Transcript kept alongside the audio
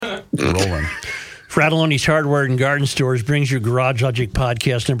rolling. Fratelloni's Hardware and Garden Stores brings you Garage Logic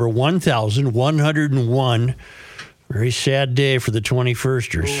podcast number 1101. Very sad day for the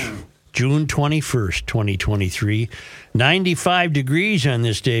 21sters. June 21st, 2023. 95 degrees on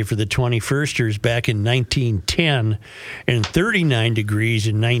this day for the 21sters back in 1910 and 39 degrees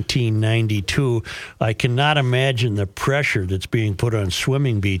in 1992. I cannot imagine the pressure that's being put on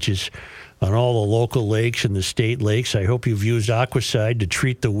swimming beaches, on all the local lakes and the state lakes. I hope you've used Aquacide to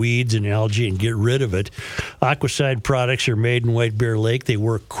treat the weeds and algae and get rid of it. Aquacide products are made in White Bear Lake. They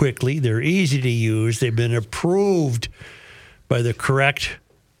work quickly. They're easy to use. They've been approved by the correct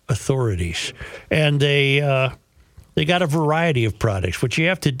authorities. And they got a variety of products. What you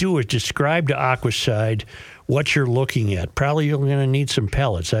have to do is describe to Aquacide what you're looking at. Probably you're going to need some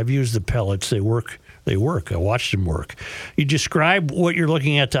pellets. I've used the pellets. They work. I watched them work. You describe what you're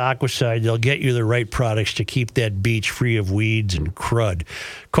looking at to Aquacide, they'll get you the right products to keep that beach free of weeds and crud.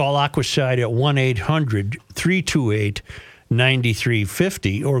 Call Aquacide at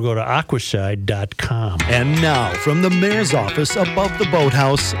 1-800-328-9350 or go to aquacide.com. And now, from the mayor's office above the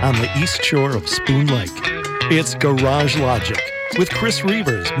boathouse on the east shore of Spoon Lake, it's Garage Logic with Chris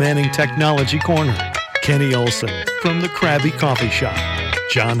Reavers manning Technology Corner, Kenny Olson from the Krabby Coffee Shop,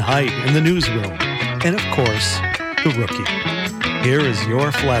 John Haidt in the newsroom, and of course, the rookie. Here is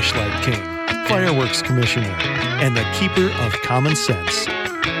your flashlight king, fireworks commissioner, and the keeper of common sense,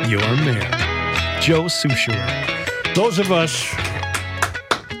 your mayor, Joe Souchere. Those of us...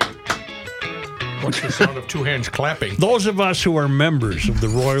 What's the sound of two hands clapping? Those of us who are members of the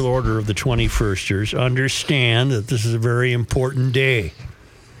Royal Order of the 21sters understand that this is a very important day.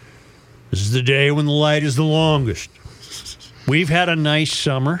 This is the day when the light is the longest. We've had a nice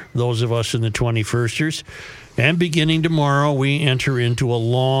summer, those of us in the 21sters, and beginning tomorrow, we enter into a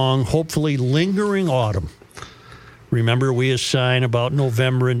long, hopefully lingering autumn. Remember, we assign about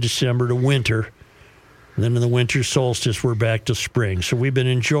November and December to winter. And then in the winter solstice, we're back to spring. So we've been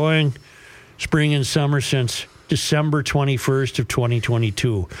enjoying spring and summer since December 21st of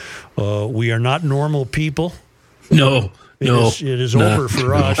 2022. We are not normal people. No. It is over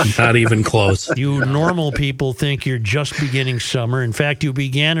for us. Not even close. You normal people think you're just beginning summer. In fact, you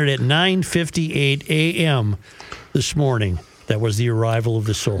began it at 9:58 a.m. this morning. That was the arrival of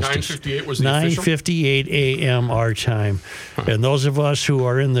the solstice. 9:58 was the 9:58 a.m. our time. And those of us who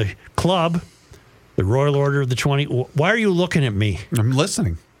are in the club, the Royal Order of the 20... Why are you looking at me? I'm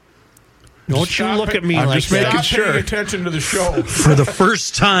listening. Don't you look at me like that. that. Stop paying attention to the show. For the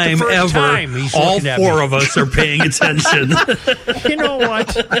first time ever, all four of us are paying attention. You know what?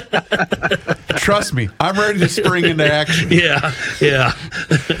 Trust me, I'm ready to spring into action. Yeah.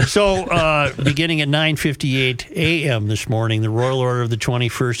 So, beginning at 9:58 a.m. this morning, the Royal Order of the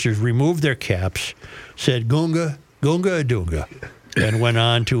 21sters removed their caps, said "Gunga, Gunga, Dunga," and went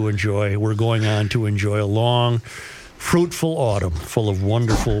on to enjoy. We're going on to enjoy a long, fruitful autumn full of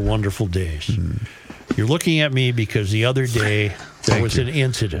wonderful, wonderful days. You're looking at me because the other day there was an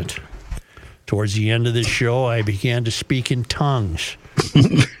incident. Towards the end of the show, I began to speak in tongues.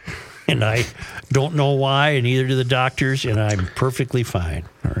 And I don't know why, and neither do the doctors, and I'm perfectly fine.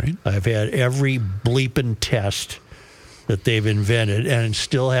 All right. I've had every bleeping test that they've invented and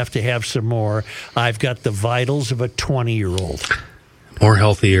still have to have some more. I've got the vitals of a 20-year-old. More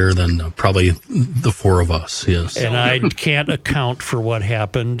healthier than probably the four of us, yes. And I can't account for what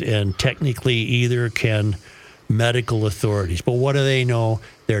happened, and technically either can medical authorities. But what do they know?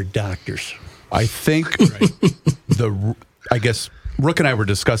 They're doctors. I think I guess Rook and I were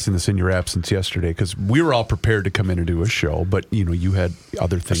discussing this in your absence yesterday because we were all prepared to come in and do a show, but you had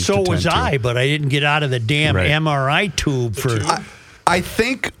other things to tend to. So was I, but I didn't get out of the damn MRI tube for... I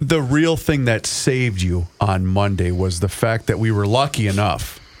think the real thing that saved you on Monday was the fact that we were lucky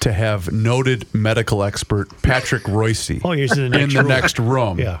enough to have noted medical expert Patrick Royce in the next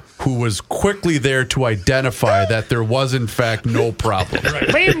room, who was quickly there to identify that there was, in fact, no problem.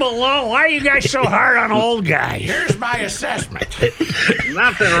 Leave him alone. Why are you guys so hard on old guys? Here's my assessment.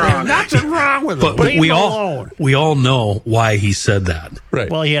 Nothing wrong. Nothing wrong with him. But we all know why he said that. Right.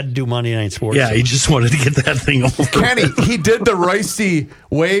 Well, he had to do Monday Night Sports. Yeah, he just wanted to get that thing over. Kenny, he did the Royce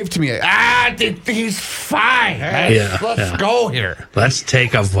wave to me. He's fine. Let's go here. Let's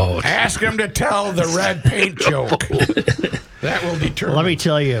take a vote. Ask him to tell the red paint joke. That will determine. Let me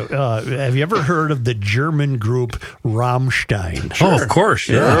tell you, have you ever heard of the German group Rammstein? Sure. Oh, of course.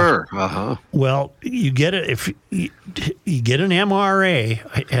 Yeah. Sure. Uh-huh. Well, you get it if you get an MRI.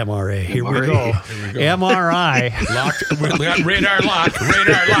 Here we go. MRI. Radar lock.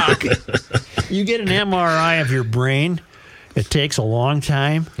 You get an MRI of your brain, It takes a long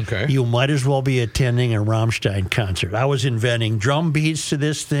time. Okay. You might as well be attending a Rammstein concert. I was inventing drum beats to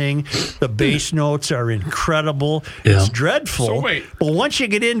this thing. The bass notes are incredible. Yeah. It's dreadful. So wait. But once you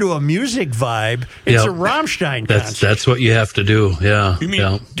get into a music vibe, it's a Rammstein concert. That's what you have to do. Yeah. You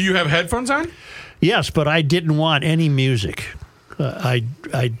mean, do you have headphones on? Yes, but I didn't want any music. I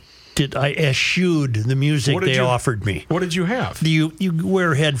eschewed the music they offered me. What did you have? You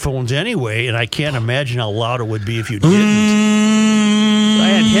wear headphones anyway, and I can't imagine how loud it would be if you didn't. I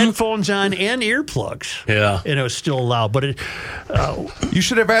had headphones on and earplugs. Yeah. And it was still loud. But you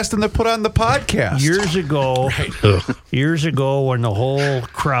should have asked them to put on the podcast. Years ago when the whole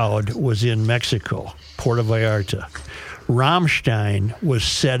crowd was in Mexico, Puerto Vallarta, Rammstein was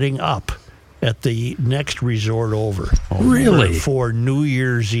setting up at the next resort over. Really? For New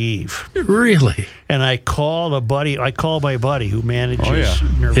Year's Eve. Really? And I called my buddy who manages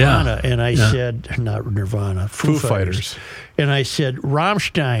Nirvana, and I said, not Nirvana, Foo Fighters. And I said,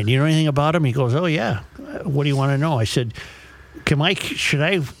 Rammstein, you know anything about him? He goes, oh, yeah. What do you want to know? I said, should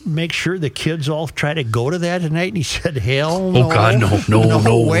I make sure the kids all try to go to that tonight? And he said, hell no. Oh, God,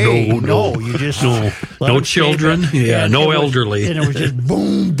 no way. No. You just no children. Yeah, no elderly. And it was just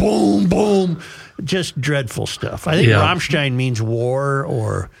boom, boom, boom. Just dreadful stuff. I think Rammstein means war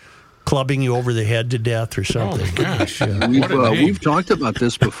or clubbing you over the head to death or something. Oh, gosh. We've talked about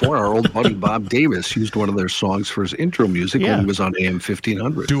this before. Our old buddy Bob Davis used one of their songs for his intro music when he was on AM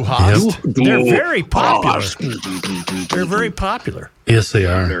 1500. They're very popular. They're very popular. Yes, they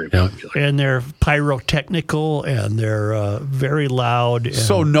are. Very popular. And they're pyrotechnical, and they're very loud. And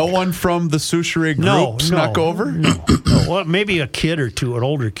so no one from the Souchere group snuck over? No. Well, maybe a kid or two, an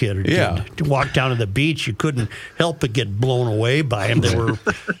older kid or two. To walk down to the beach, you couldn't help but get blown away by them. They were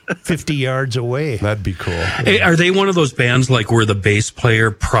 50 yards away. That'd be cool. Hey, are they one of those bands like where the bass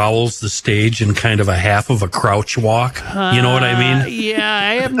player prowls the stage in kind of a half of a crouch walk? You know what I mean? Yeah,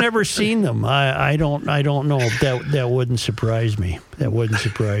 I have never seen them. I don't know. That wouldn't surprise me. That wouldn't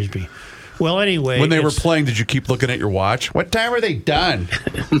surprise me. Well, anyway. When they were playing, did you keep looking at your watch? What time are they done?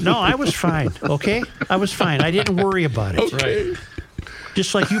 No, I was fine, okay? I was fine. I didn't worry about it. Okay.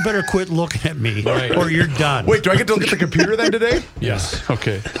 Just like you better quit looking at me or you're done. Wait, do I get to look at the computer then today? Yes.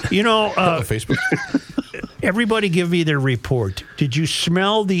 Okay. You know, Facebook. Everybody give me their report. Did you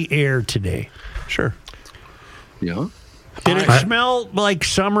smell the air today? Sure. Yeah. Did it smell like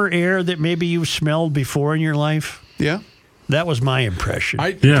summer air that maybe you've smelled before in your life? Yeah. That was my impression.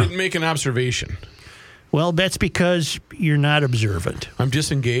 I didn't make an observation. Well, that's because you're not observant. I'm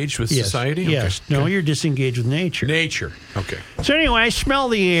disengaged with society? Yes. Okay. No, you're disengaged with nature. Nature. Okay. So anyway, I smell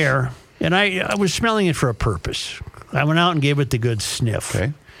the air, and I was smelling it for a purpose. I went out and gave it the good sniff.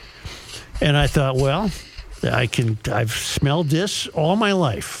 Okay. And I thought, well, I've smelled this all my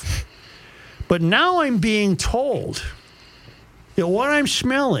life. But now I'm being told that what I'm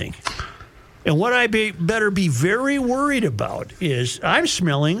smelling and what I better be very worried about is I'm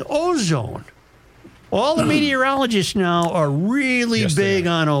smelling ozone. All the meteorologists now are really big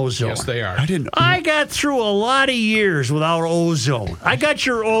on ozone. Yes, they are. I got through a lot of years without ozone. I got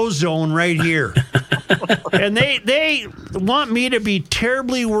your ozone right here. And they want me to be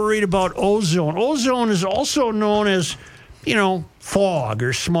terribly worried about ozone. Ozone is also known as, fog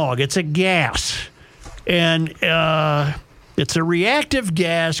or smog. It's a gas. And it's a reactive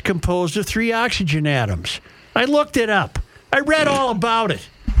gas composed of 3 oxygen atoms. I looked it up. I read all about it.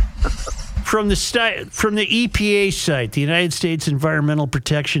 From the EPA site, the United States Environmental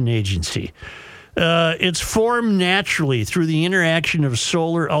Protection Agency. It's formed naturally through the interaction of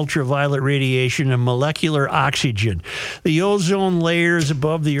solar ultraviolet radiation and molecular oxygen. The ozone layer is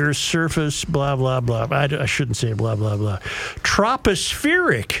above the Earth's surface, blah, blah, blah. I shouldn't say blah, blah, blah.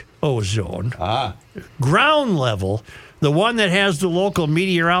 Tropospheric ozone, ground level, the one that has the local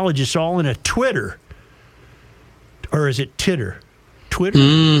meteorologists all in a Twitter. Or is it titter? Twitter?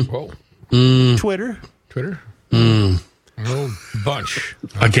 Whoa. Twitter? Oh, bunch.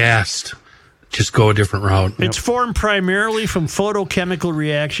 Aghast. Just go a different route. It's formed primarily from photochemical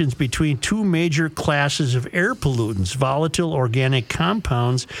reactions between 2 major classes of air pollutants, volatile organic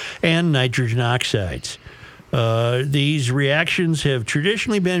compounds and nitrogen oxides. These reactions have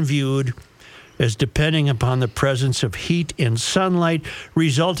traditionally been viewed as depending upon the presence of heat and sunlight,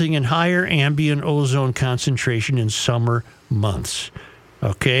 resulting in higher ambient ozone concentration in summer months.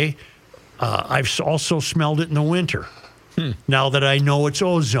 Okay? I've also smelled it in the winter, now that I know it's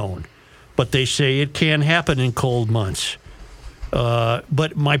ozone. But they say it can happen in cold months.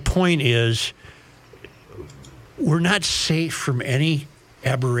 But my point is, we're not safe from any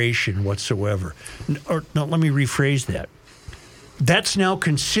aberration whatsoever. No, let me rephrase that. That's now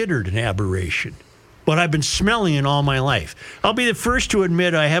considered an aberration. But I've been smelling it all my life. I'll be the first to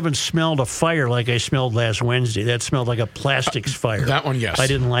admit I haven't smelled a fire like I smelled last Wednesday. That smelled like a plastics fire. That one, yes. I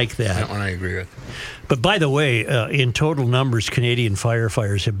didn't like that. That one I agree with. But by the way, in total numbers, Canadian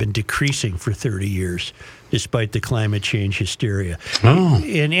firefighters have been decreasing for 30 years, despite the climate change hysteria. Oh.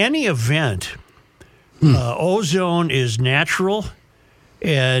 In any event, ozone is natural,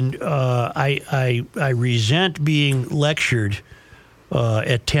 and I resent being lectured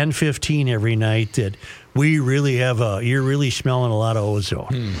at 10:15 every night that you're really smelling a lot of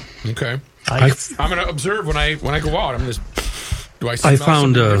ozone. Okay. I'm going to observe when I go out. I'm going to. Do I smell I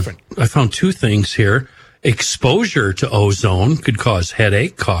found something different? I found two things here. Exposure to ozone could cause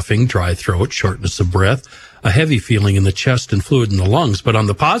headache, coughing, dry throat, shortness of breath, a heavy feeling in the chest and fluid in the lungs. But on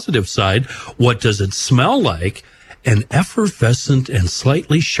the positive side, what does it smell like? An effervescent and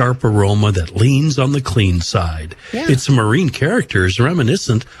slightly sharp aroma that leans on the clean side. Yeah. Its marine character is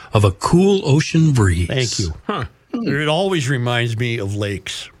reminiscent of a cool ocean breeze. Thank you. Huh. It always reminds me of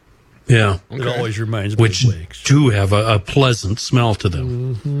lakes. Yeah. It always reminds me Which of lakes. do have a pleasant smell to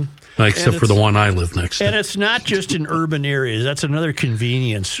them. Except for the one I live next to. And it's not just in urban areas. That's another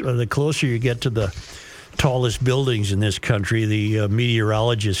convenience. The closer you get to the tallest buildings in this country, the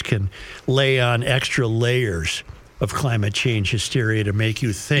meteorologists can lay on extra layers of climate change hysteria to make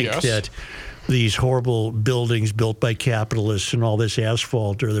you think that these horrible buildings built by capitalists and all this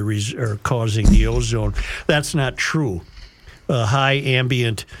asphalt are causing the ozone. That's not true. High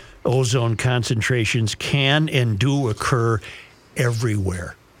ambient ozone concentrations can and do occur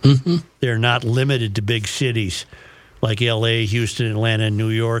everywhere. Mm-hmm. They're not limited to big cities like L.A., Houston, Atlanta, and New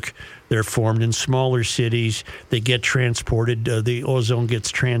York. They're formed in smaller cities. They get transported. The ozone gets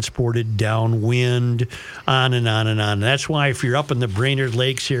transported downwind, on and on and on. That's why if you're up in the Brainerd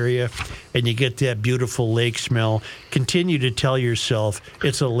Lakes area and you get that beautiful lake smell, continue to tell yourself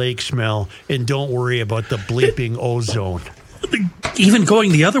it's a lake smell and don't worry about the bleeping ozone. Even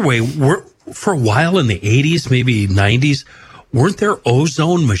going the other way, for a while in the 80s, maybe 90s, weren't there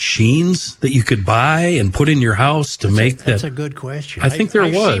ozone machines that you could buy and put in your house to make that? That's a good question. I think there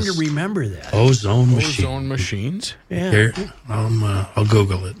was. I seem to remember that. Ozone machine. Ozone machines? Yeah. Here, I'll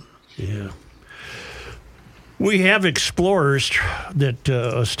Google it. Yeah. We have explorers that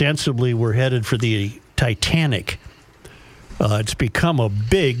ostensibly were headed for the Titanic. It's become a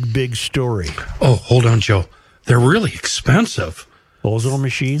big, big story. Oh, hold on, Joe. They're really expensive. Ozone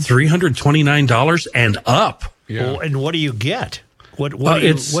machines? $329 and up. Yeah. Well, and what do you get? What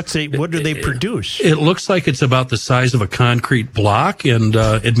do they produce? It looks like it's about the size of a concrete block, and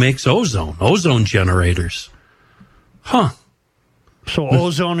it makes ozone generators. Huh. So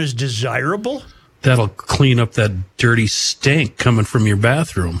ozone is desirable? That'll clean up that dirty stink coming from your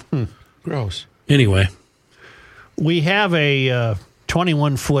bathroom. Gross. Anyway. We have a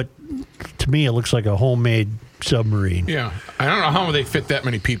 21-foot, to me, it looks like a homemade submarine. Yeah. I don't know how they fit that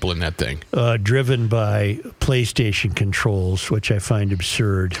many people in that thing. Driven by PlayStation controls, which I find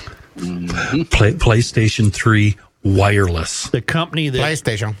absurd. PlayStation 3 wireless. The company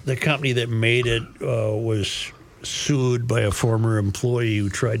PlayStation. The company that made it was sued by a former employee who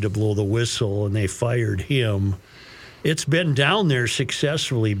tried to blow the whistle, and they fired him. It's been down there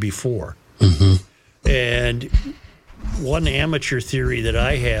successfully before. Mm-hmm. And one amateur theory that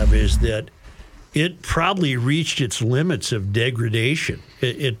I have is that it probably reached its limits of degradation.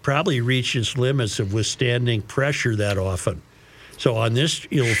 It probably reached its limits of withstanding pressure that often. So on this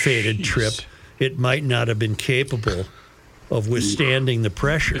ill-fated trip, it might not have been capable of withstanding the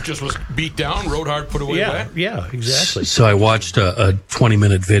pressure. It just was beat down, rode hard, put away wet? Yeah, exactly. So I watched a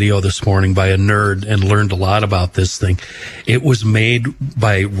 20-minute video this morning by a nerd and learned a lot about this thing. It was made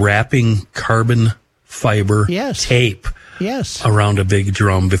by wrapping carbon fiber tape around a big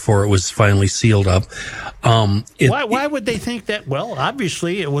drum before it was finally sealed up. Why would they think that? Well,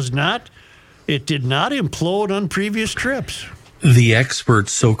 obviously it did not implode on previous trips. The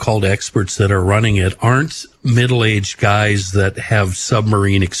experts, so-called experts that are running it, aren't middle-aged guys that have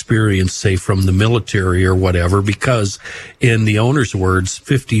submarine experience, say from the military or whatever, because in the owner's words,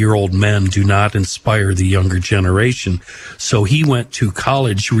 50-year-old men do not inspire the younger generation. So he went to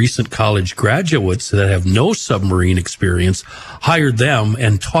recent college graduates that have no submarine experience, hired them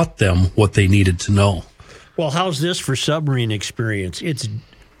and taught them what they needed to know. Well, how's this for submarine experience?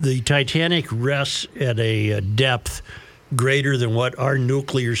 The Titanic rests at a depth greater than what our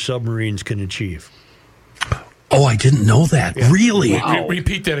nuclear submarines can achieve. Oh, I didn't know that. Yeah. Really? Wow.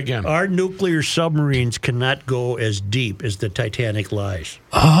 Repeat that again. Our nuclear submarines cannot go as deep as the Titanic lies.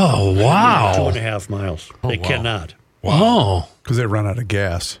 Oh, wow. 2.5 miles. They cannot. Wow. Because they run out of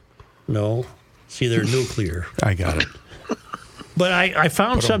gas. No. See, they're nuclear. I got it. But I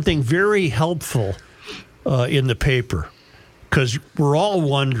found something very helpful in the paper, because we're all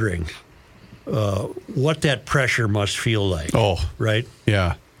wondering what that pressure must feel like. Oh, right?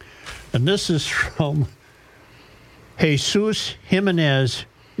 Yeah. And this is from Jesus Jimenez,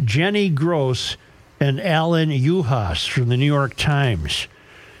 Jenny Gross, and Alan Uhas from the New York Times.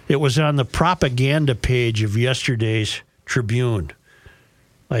 It was on the propaganda page of yesterday's Tribune.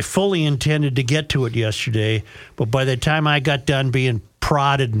 I fully intended to get to it yesterday, but by the time I got done being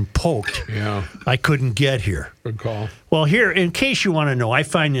prodded and poked, I couldn't get here. Good call. Well, here, in case you want to know, I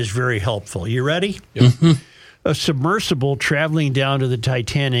find this very helpful. You ready? Yep. A submersible traveling down to the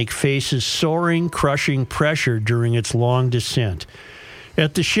Titanic faces soaring, crushing pressure during its long descent.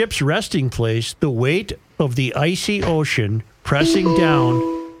 At the ship's resting place, the weight of the icy ocean pressing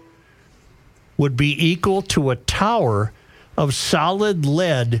down would be equal to a tower of solid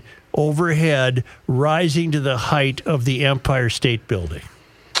lead overhead rising to the height of the Empire State Building.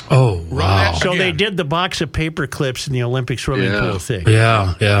 Oh, wow. So they did the box of paper clips in the Olympic swimming pool thing.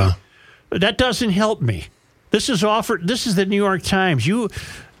 Yeah, yeah. That doesn't help me. This is the New York Times.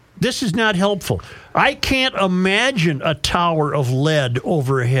 This is not helpful. I can't imagine a tower of lead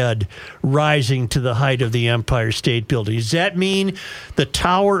overhead rising to the height of the Empire State Building. Does that mean the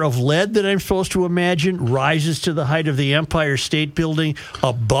tower of lead that I'm supposed to imagine rises to the height of the Empire State Building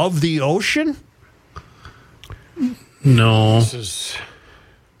above the ocean? No. This is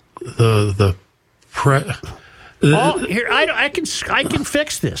Here I can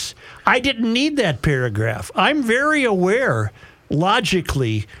fix this. I didn't need that paragraph. I'm very aware,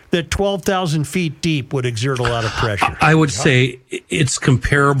 logically, that 12,000 feet deep would exert a lot of pressure. I would say it's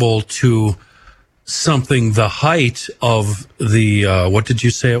comparable to something the height of the, what did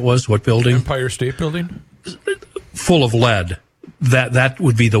you say it was? What building? Empire State Building? Full of lead. That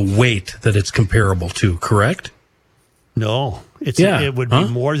would be the weight that it's comparable to, correct? No, it would be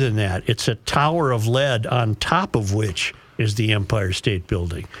more than that. It's a tower of lead on top of which is the Empire State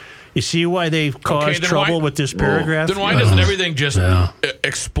Building. You see why they've caused trouble with this paragraph? Then why doesn't everything just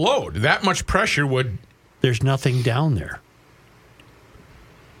explode? That much pressure would... There's nothing down there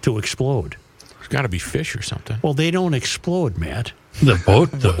to explode. There's got to be fish or something. Well, they don't explode, Matt. The boat,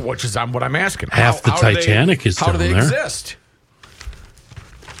 which is what I'm asking. Half the Titanic is down there. How do they exist?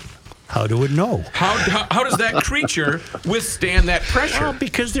 How do it know? How does that creature withstand that pressure? Well,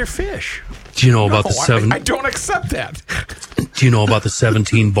 because they're fish. Do you know about the seven? I don't accept that. Do you know about the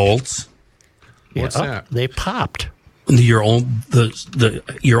 17 bolts? What's that? They popped. The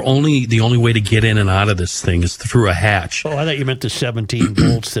only way to get in and out of this thing is through a hatch. Oh, I thought you meant the 17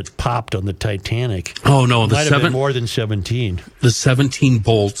 bolts that popped on the Titanic. Oh no, might have been more than 17. The 17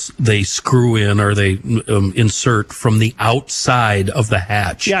 bolts they screw in or they insert from the outside of the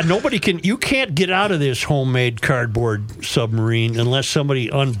hatch. Yeah, you can't get out of this homemade cardboard submarine unless somebody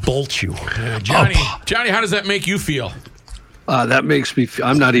unbolts you. Johnny, how does that make you feel? That makes me.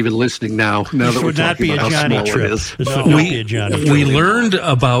 I'm not even listening now. Now that we're talking about how small it is. This would not be a Johnny trip. We learned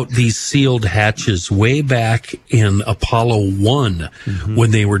about these sealed hatches way back in Apollo 1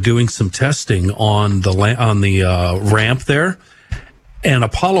 when they were doing some testing on the ramp there, and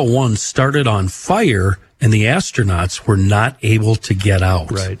Apollo 1 started on fire, and the astronauts were not able to get out.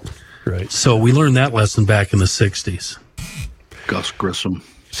 Right. So we learned that lesson back in the 60s. Gus Grissom.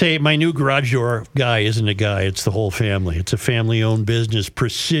 Say, my new garage door guy isn't a guy. It's the whole family. It's a family-owned business,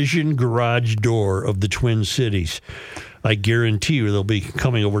 Precision Garage Door of the Twin Cities. I guarantee you they'll be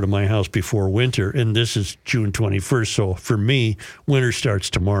coming over to my house before winter, and this is June 21st, so for me, winter starts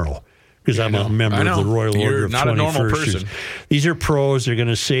tomorrow. Because I'm a member of the Royal Order of 21sters. You're not a normal person. These are pros. They're going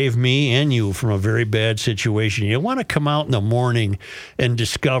to save me and you from a very bad situation. You want to come out in the morning and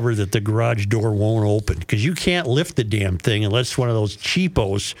discover that the garage door won't open because you can't lift the damn thing unless it's one of those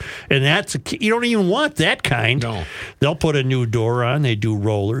cheapos. And you don't even want that kind. No. They'll put a new door on. They do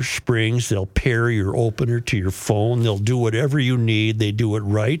rollers, springs. They'll pair your opener to your phone. They'll do whatever you need. They do it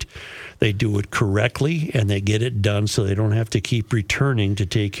right. They do it correctly, and they get it done so they don't have to keep returning to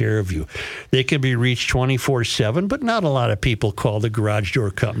take care of you. They can be reached 24/7, but not a lot of people call the garage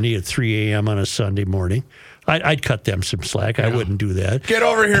door company at 3 a.m. on a Sunday morning. I'd cut them some slack. I wouldn't do that. Get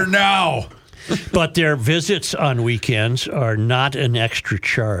over here now. But their visits on weekends are not an extra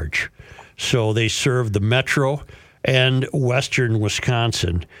charge. So they serve the Metro and Western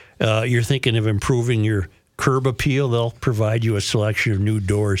Wisconsin. You're thinking of improving your curb appeal, they'll provide you a selection of new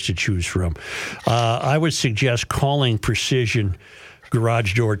doors to choose from. I would suggest calling Precision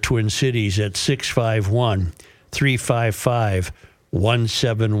Garage Door Twin Cities at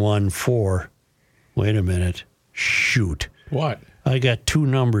 651-355-1714. Wait a minute. Shoot. What? I got two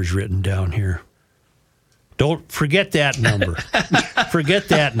numbers written down here. Don't forget that number. Forget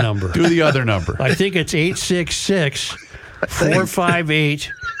that number. Do the other number. I think it's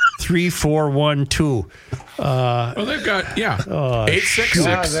 866-458-3412. Well, they've got,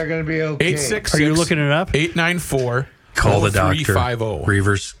 866. They're going to be okay. 866. Are you looking it up? 894. Call the doctor. 0350.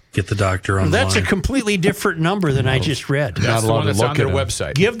 Reavers, get the doctor on the That's line. a completely different number than I just read. That's the one that's on their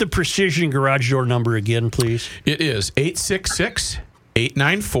website. Give the Precision Garage Door number again, please. It is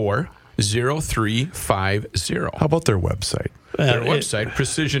 866-894-0350. How about their website? Their website,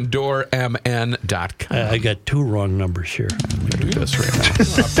 precisiondoormn.com. I got two wrong numbers here. Do this right now.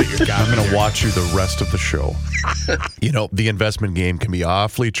 I'm going to watch you the rest of the show. You know, the investment game can be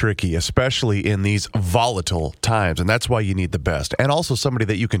awfully tricky, especially in these volatile times. And that's why you need the best and also somebody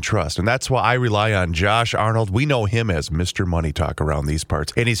that you can trust. And that's why I rely on Josh Arnold. We know him as Mr. Money Talk around these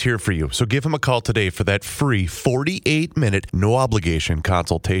parts. And he's here for you. So give him a call today for that free 48-minute, no obligation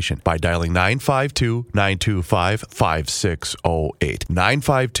consultation by dialing 952-925-5608.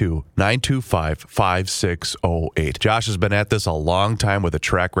 952-925-5608. Josh has been at this a long time with a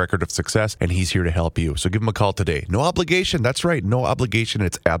track record of success, and he's here to help you. So give him a call today. No obligation. That's right. No obligation.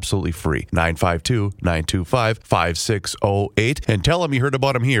 It's absolutely free. 952-925-5608. And tell him you heard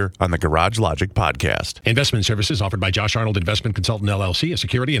about him here on the Garage Logic podcast. Investment services offered by Josh Arnold Investment Consultant LLC, a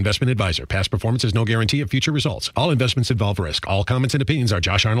security investment advisor. Past performance is no guarantee of future results. All investments involve risk. All comments and opinions are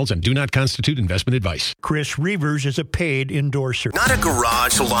Josh Arnold's and do not constitute investment advice. Chris Reavers is a paid endorser. Not a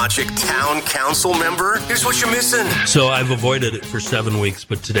Garage Logic Town Council member? Here's what you're missing. So I've avoided it for 7 weeks,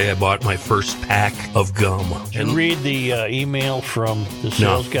 but today I bought my first pack of gum. Did you read the email from the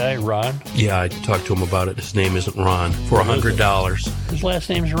sales guy, Ron? Yeah, I talked to him about it. His name isn't Ron. For $100. His last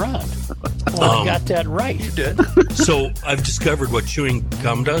name's Ron. Well, I got that right. You did. So I've discovered what chewing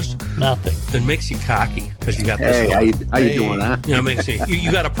gum does. Nothing. It makes you cocky because you got this. Hey, how you doing, huh? You know, it makes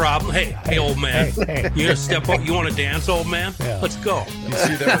you got a problem. Hey, old man. Hey. You gonna step up? You want to dance, old man? Yeah. Let's go. You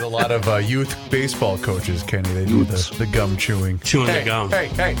see that with a lot of youth baseball coaches, Kenny. They do the gum chewing. Chewing the gum.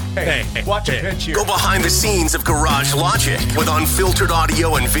 Hey. Watch it pitch you. Go behind the scenes of Garage Logic with unfiltered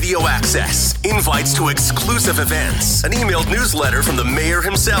audio and video access, invites to exclusive events, an emailed newsletter from the mayor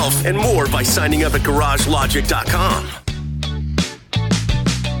himself, and more by signing up at garagelogic.com.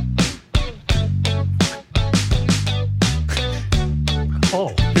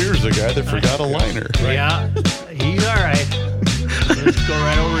 Oh, here's a guy that forgot a liner. Yeah, he's all right. Let's go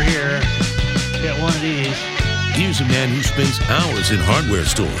right over here. Get one of these. Here's a man who spends hours in hardware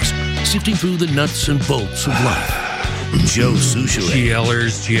stores, sifting through the nuts and bolts of life. Joe Souchere.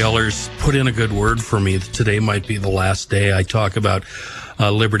 GLers, put in a good word for me. Today might be the last day I talk about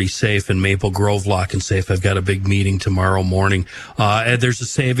Liberty Safe and Maple Grove Lock and Safe. I've got a big meeting tomorrow morning. And there's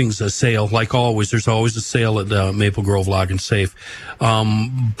a sale. Like always, there's always a sale at Maple Grove Lock and Safe.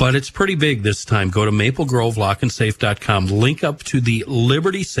 But it's pretty big this time. Go to maplegrovelockandsafe.com. Link up to the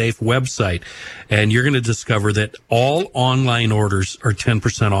Liberty Safe website, and you're going to discover that all online orders are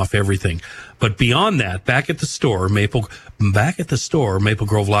 10% off everything. But beyond that, back at the store, Maple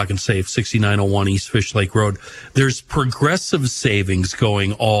Grove Lock and Safe, 6901 East Fish Lake Road, there's progressive savings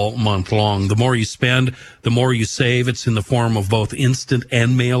going all month long. The more you spend, the more you save. It's in the form of both instant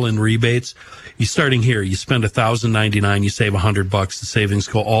and mail-in rebates. You starting here, you spend $1,099, you save $100. The savings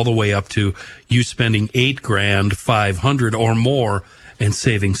go all the way up to you spending $8,500 or more and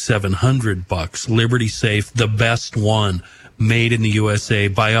saving $700. Liberty Safe, the best one. Made in the USA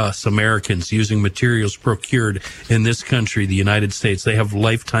by us, Americans, using materials procured in this country, the United States. They have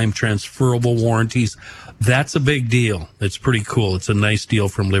lifetime transferable warranties. That's a big deal. It's pretty cool. It's a nice deal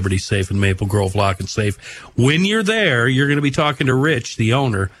from Liberty Safe and Maple Grove Lock and Safe. When you're there, you're going to be talking to Rich, the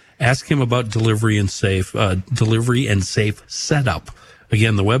owner. Ask him about delivery and safe setup.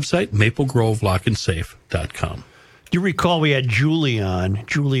 Again, the website, maplegrovelockandsafe.com. Do you recall we had Julie on?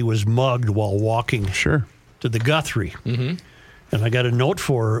 Julie was mugged while walking to the Guthrie. Mm-hmm. And I got a note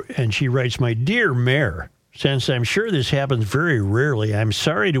for her, and she writes, "My dear Mayor, since I'm sure this happens very rarely, I'm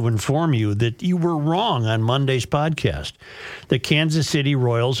sorry to inform you that you were wrong on Monday's podcast. The Kansas City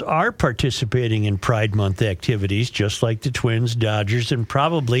Royals are participating in Pride Month activities, just like the Twins, Dodgers, and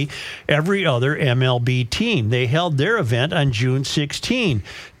probably every other MLB team. They held their event on June 16.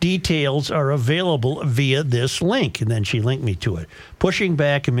 Details are available via this link." And then she linked me to it. "Pushing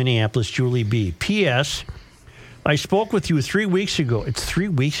back in Minneapolis, Julie B. P.S. I spoke with you 3 weeks ago." It's 3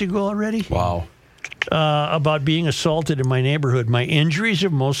 weeks ago already? Wow. About being assaulted in my neighborhood. My injuries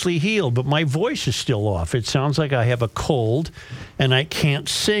have mostly healed, but my voice is still off. It sounds like I have a cold, and I can't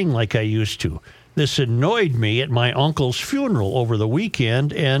sing like I used to. This annoyed me at my uncle's funeral over the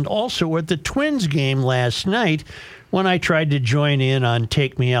weekend and also at the Twins game last night when I tried to join in on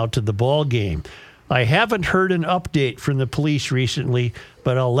Take Me Out to the Ball Game. I haven't heard an update from the police recently,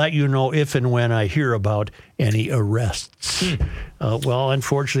 but I'll let you know if and when I hear about any arrests. Well,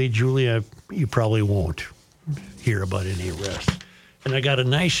 unfortunately, Julia, you probably won't hear about any arrests. And I got a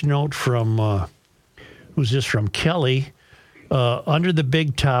nice note from, who's this from? Kelly. Under the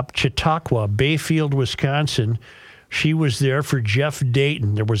Big Top, Chautauqua, Bayfield, Wisconsin. She was there for Jeff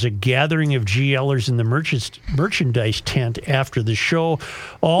Dayton. There was a gathering of GLers in the merchandise tent after the show,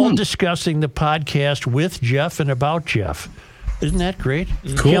 all discussing the podcast with Jeff and about Jeff. Isn't that great?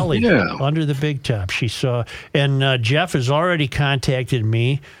 Cool. Kelly, Under the Big Top. She saw, and Jeff has already contacted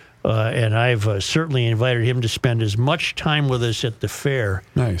me, and I've certainly invited him to spend as much time with us at the fair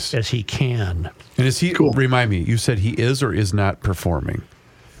as he can. And is he, remind me, you said he is or is not performing?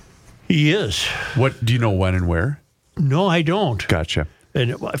 He is. What, do you know when and where? No, I don't. Gotcha.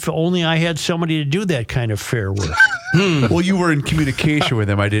 And if only I had somebody to do that kind of fair work. Well, you were in communication with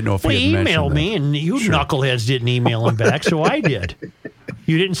him. I didn't know if he had mentioned emailed me, and you knuckleheads didn't email him back, so I did.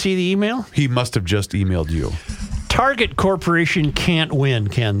 You didn't see the email? He must have just emailed you. Target Corporation can't win,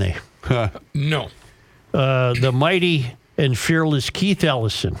 can they? No. The mighty and fearless Keith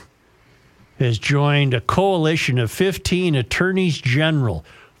Ellison has joined a coalition of 15 attorneys general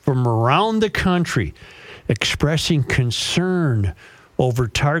from around the country expressing concern over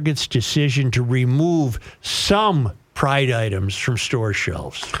Target's decision to remove some Pride items from store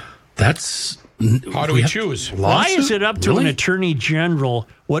shelves. How do we choose? Why is it up to an attorney general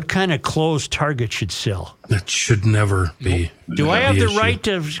what kind of clothes Target should sell? That should never be. Do I have the right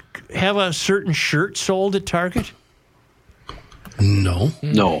to have a certain shirt sold at Target? No.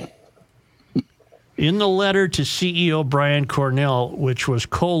 No. In the letter to CEO Brian Cornell, which was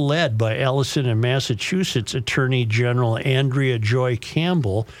co-led by Ellison and Massachusetts Attorney General Andrea Joy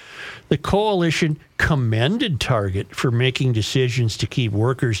Campbell, the coalition commended Target for making decisions to keep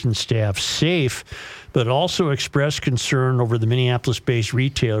workers and staff safe, but also expressed concern over the Minneapolis-based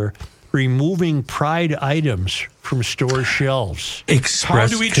retailer removing Pride items from store shelves. How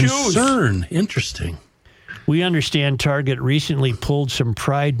do we choose? Interesting. We understand Target recently pulled some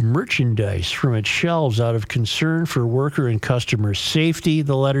Pride merchandise from its shelves out of concern for worker and customer safety,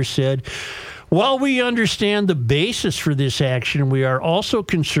 the letter said. While we understand the basis for this action, we are also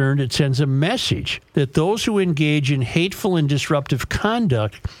concerned it sends a message that those who engage in hateful and disruptive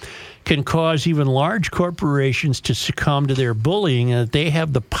conduct can cause even large corporations to succumb to their bullying, and that they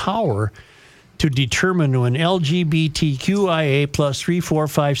have the power to determine when LGBTQIA plus 3, 4,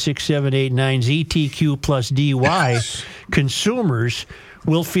 5, 6, 7, 8, 9 ZTQ plus DY consumers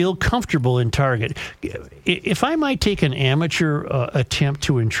will feel comfortable in Target. If I might take an amateur attempt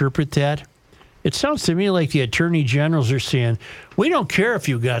to interpret that, it sounds to me like the attorney generals are saying, we don't care if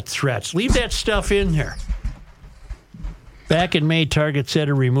you got threats. Leave that stuff in there. Back in May, Target said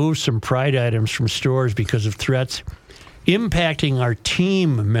to remove some Pride items from stores because of threats impacting our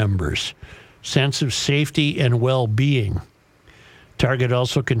team members' sense of safety and well-being. Target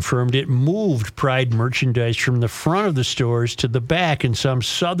also confirmed it moved Pride merchandise from the front of the stores to the back in some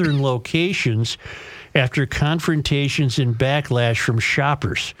southern locations after confrontations and backlash from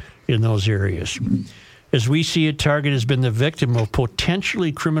shoppers in those areas. As we see it, Target has been the victim of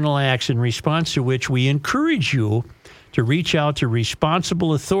potentially criminal acts, in response to which we encourage you to reach out to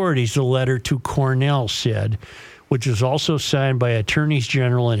responsible authorities, the letter to Cornell said, which was also signed by attorneys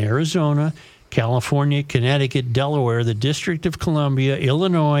general in Arizona, California, Connecticut, Delaware, the District of Columbia,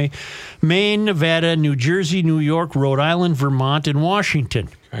 Illinois, Maine, Nevada, New Jersey, New York, Rhode Island, Vermont, and Washington.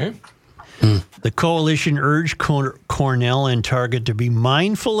 Okay. The coalition urged Cornell and Target to be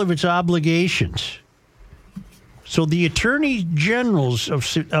mindful of its obligations. So the attorney generals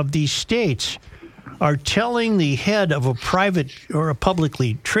of these states are telling the head of a private or a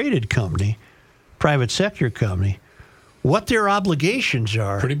publicly traded company, private sector company, what their obligations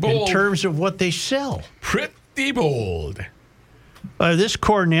are in terms of what they sell. Pretty bold. This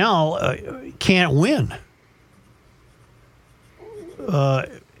Cornell can't win.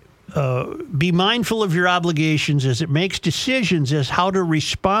 Be mindful of your obligations as it makes decisions as how to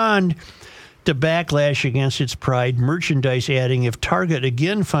respond to backlash against its Pride merchandise, adding, if Target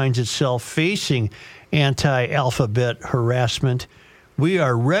again finds itself facing anti-alphabet harassment, we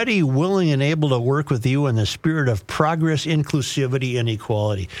are ready, willing, and able to work with you in the spirit of progress, inclusivity, and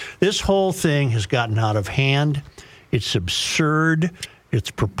equality. This whole thing has gotten out of hand. It's absurd.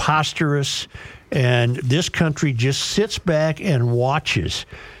 It's preposterous. And this country just sits back and watches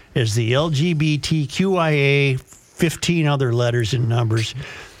as the LGBTQIA, 15 other letters and numbers,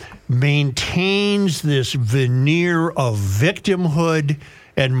 maintains this veneer of victimhood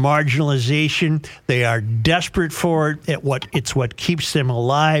and marginalization. They are desperate for it. It's what keeps them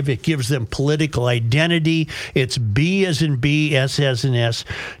alive. It gives them political identity. It's B as in B, S as in S.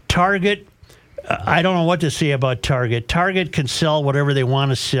 Target, I don't know what to say about Target. Target can sell whatever they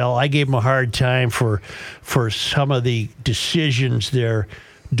want to sell. I gave them a hard time for some of the decisions their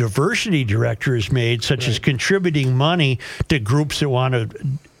diversity director has made, such as contributing money to groups that want to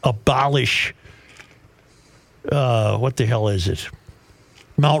abolish, what the hell is it?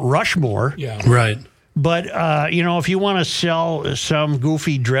 Mount Rushmore. Yeah. Right. But, if you want to sell some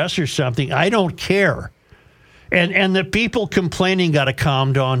goofy dress or something, I don't care. And the people complaining got to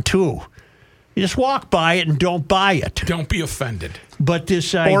calm down, too. You just walk by it and don't buy it. Don't be offended. But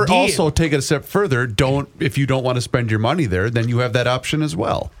this idea... Or also take it a step further. If you don't want to spend your money there, then you have that option as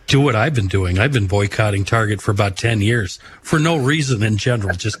well. Do what I've been doing. I've been boycotting Target for about 10 years for no reason in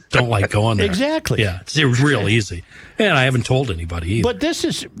general. Just don't like going there. Exactly. Yeah, it's real easy. And I haven't told anybody either. But this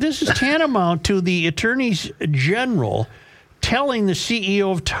is tantamount to the attorneys general telling the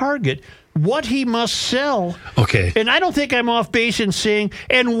CEO of Target what he must sell. Okay. And I don't think I'm off base in saying,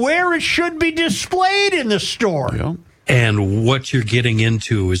 and where it should be displayed in the store. Yeah. And what you're getting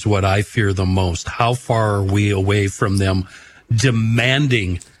into is what I fear the most. How far are we away from them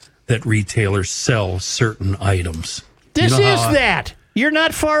demanding that retailers sell certain items? This is that. You're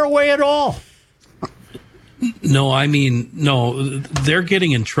not far away at all. No, I mean, no, they're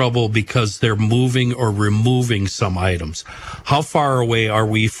getting in trouble because they're moving or removing some items. How far away are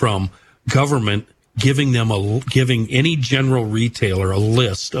we from government giving any general retailer a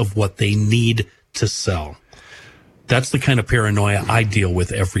list of what they need to sell? That's the kind of paranoia I deal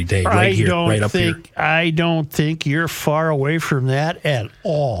with every day, right up here. I don't think you're far away from that at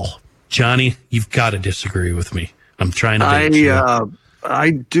all. Johnny, you've got to disagree with me. I'm trying to.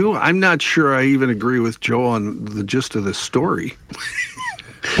 I do. I'm not sure I even agree with Joe on the gist of this story.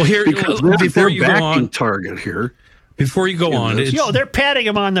 Well, here, before you go on, Target here. Before you go on, they're patting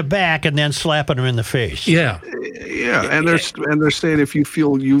him on the back and then slapping him in the face. Yeah, and they're saying if you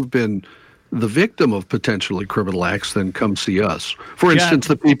feel you've been the victim of potentially criminal acts, then come see us. For instance,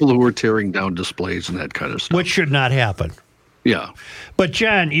 the people who are tearing down displays and that kind of stuff, which should not happen. Yeah, but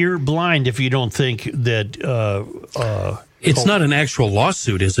John, you're blind if you don't think that. It's not an actual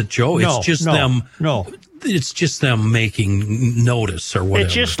lawsuit, is it, Joe? It's just them. No. It's just them making notice or whatever.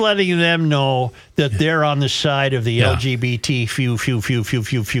 It's just letting them know that they're on the side of the LGBT few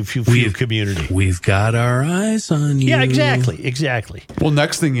community. We've got our eyes on you. Yeah, exactly. Well,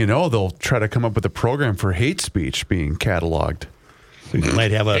 next thing you know, they'll try to come up with a program for hate speech being cataloged. You might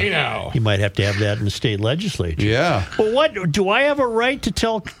have to have that in the state legislature. Yeah. Well, do I have a right to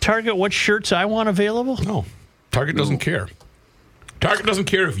tell Target what shirts I want available? No. Target doesn't care. Target doesn't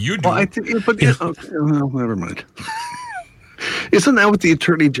care if you do. Well, never mind. Isn't that what the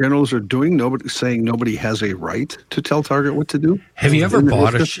attorney generals are doing? Saying nobody has a right to tell Target what to do? Have you ever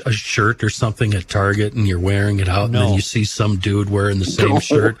bought a shirt or something at Target and you're wearing it out and then you see some dude wearing the same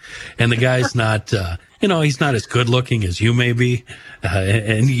shirt and the guy's not, he's not as good looking as you may be,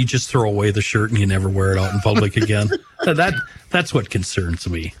 and you just throw away the shirt and you never wear it out in public again? That's what concerns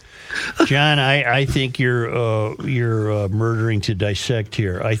me. John, I think you're murdering to dissect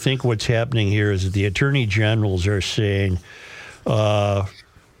here. I think what's happening here is that the attorney generals are saying,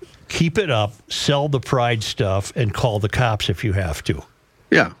 keep it up, sell the Pride stuff, and call the cops if you have to.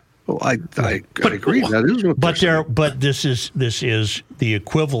 Yeah, well, I agree. That is what. But this is the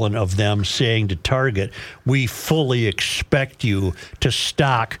equivalent of them saying to Target, "We fully expect you to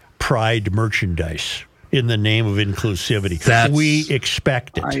stock Pride merchandise." In the name of inclusivity, we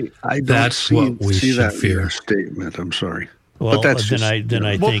expect it. I don't see that in your statement. I'm sorry. Well, but that's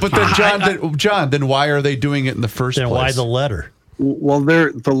John, then why are they doing it in the first place? Then why the letter? Well,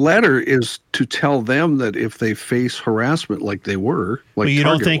 the letter is to tell them that if they face harassment like they were, like you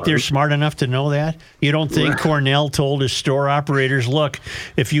Target don't think they're smart enough to know that? You don't think Cornell told his store operators, look,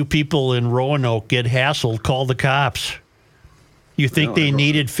 if you people in Roanoke get hassled, call the cops? You think they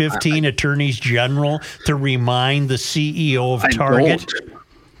needed 15 attorneys general to remind the CEO of Target?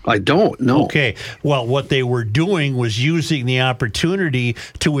 I don't know. Okay. Well, what they were doing was using the opportunity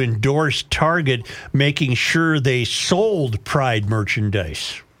to endorse Target, making sure they sold Pride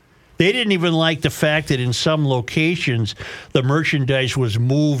merchandise. They didn't even like the fact that in some locations the merchandise was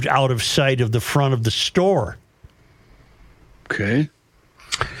moved out of sight of the front of the store. Okay.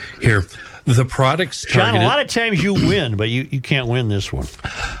 Here. The products targeted... John, a lot of times you win, but you can't win this one.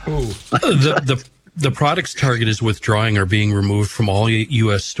 The products Target is withdrawing are being removed from all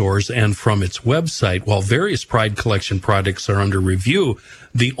U.S. stores and from its website. While various Pride Collection products are under review,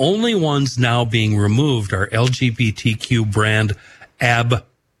 the only ones now being removed are LGBTQ brand AB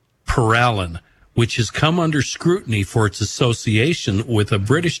Paralin, which has come under scrutiny for its association with a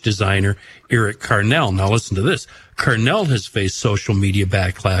British designer, Eric Carnell. Now listen to this. Carnell has faced social media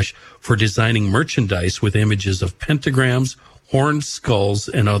backlash for designing merchandise with images of pentagrams, horned skulls,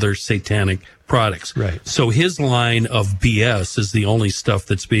 and other satanic products. Right. So his line of BS is the only stuff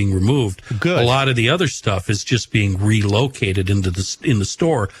that's being removed. Good. A lot of the other stuff is just being relocated in the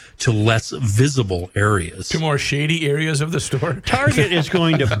store to less visible areas. To more shady areas of the store. Target is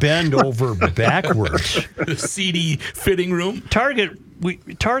going to bend over backwards. The seedy fitting room.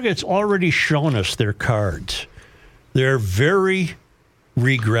 Target's already shown us their cards. They're very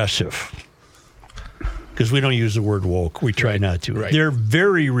regressive. Because we don't use the word woke. We try not to. Right. They're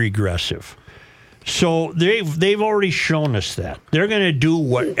very regressive. So they've already shown us that. They're going to do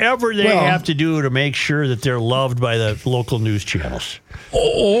whatever they have to do to make sure that they're loved by the local news channels.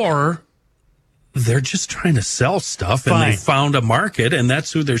 Or they're just trying to sell stuff and they found a market and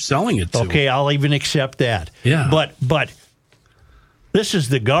that's who they're selling it to. Okay, I'll even accept that. Yeah. But this is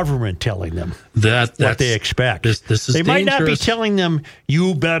the government telling them what they expect. This is they might not be dangerous. telling them,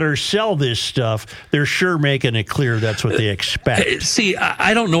 you better sell this stuff. They're sure making it clear that's what they expect. See,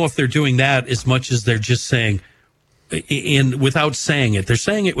 I don't know if they're doing that as much as they're just saying, without saying it. They're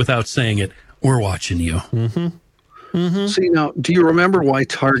saying it without saying it. We're watching you. Mm-hmm. Mm-hmm. See, now, do you remember why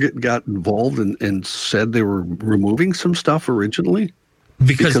Target got involved and said they were removing some stuff originally?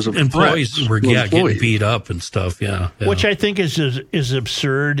 Because of employees threats were to getting employees. beat up and stuff, yeah. Which I think is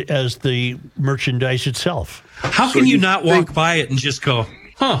absurd as the merchandise itself. How can you not walk by it and just go,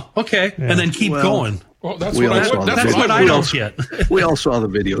 huh, okay, and then keep going? Well, that's We what all saw That's what I don't get. We all saw the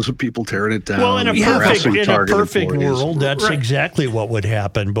videos of people tearing it down. Well, in a and perfect, harassing Target employees. world, that's exactly what would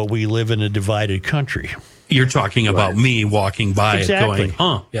happen, but we live in a divided country. You're talking about me walking by Exactly. it going,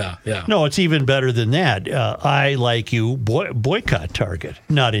 huh, yeah. No, it's even better than that. I, like you, boycott Target.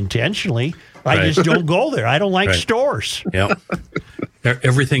 Not intentionally. I just don't go there. I don't like stores. Yep.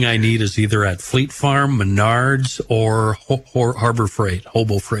 Everything I need is either at Fleet Farm, Menards, or Harbor Freight,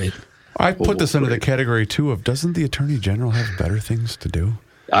 Hobo Freight. I put this under the category, too, of doesn't the Attorney General have better things to do?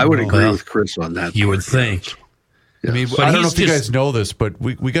 I would agree with Chris on that. You would think. I mean, I don't know if you guys know this, but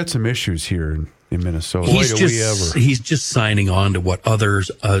we got some issues here in Minnesota. He's just signing on to what others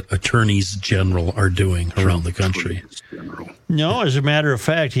attorneys general are doing around the country. No, as a matter of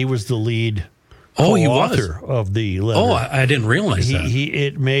fact, he was the lead author of the letter. Oh, I didn't realize that.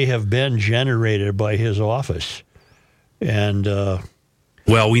 It may have been generated by his office. And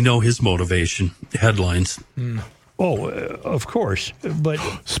well, we know his motivation. Headlines. Of course. But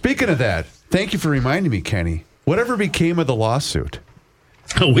speaking of that, thank you for reminding me, Kenny. Whatever became of the lawsuit?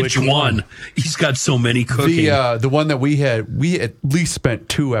 Which one? He's got so many cooking. The one that we at least spent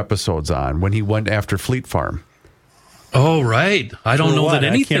 2 episodes on when he went after Fleet Farm. Oh, right. I don't know that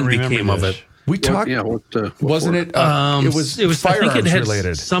anything became of it. We talked. Wasn't it? It was firearms I think it had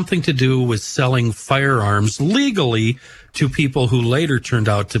related. Something to do with selling firearms legally to people who later turned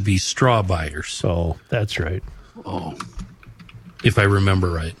out to be straw buyers. Oh, that's right. Oh, if I remember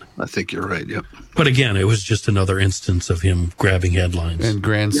right. I think you're right. Yep. But again, it was just another instance of him grabbing headlines and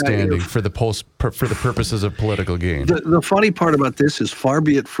grandstanding for the purposes of political gain. The funny part about this is, far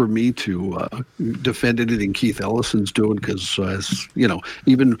be it for me to defend anything Keith Ellison's doing, because as you know,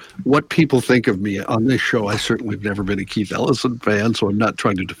 even what people think of me on this show, I certainly have never been a Keith Ellison fan, so I'm not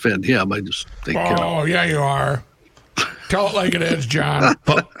trying to defend him. I just think. Oh, yeah, you are. Tell it like it is, John.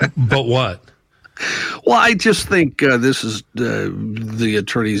 But what? Well, I just think this is the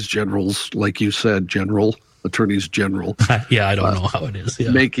attorneys general's, like you said, attorneys general. Yeah, I don't know how it is.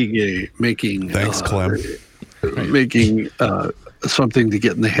 Yeah. Making. Thanks, Clem. Making something to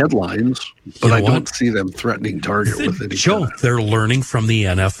get in the headlines, but I don't see them threatening Target with anything. Joe, they're learning from the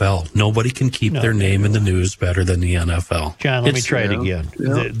NFL. Nobody can keep their name in the news better than the NFL. John, let me try it again.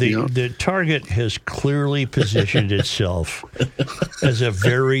 The Target has clearly positioned itself as a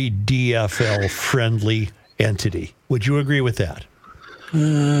very DFL-friendly entity. Would you agree with that?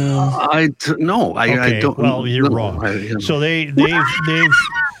 I don't. Well, you're wrong. So they've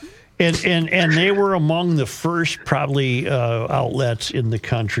And they were among the first probably outlets in the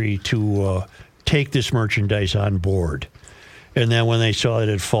country to take this merchandise on board. And then when they saw it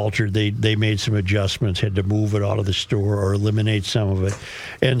had faltered, they made some adjustments, had to move it out of the store or eliminate some of it.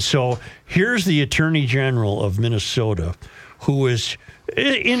 And so here's the Attorney General of Minnesota, who is,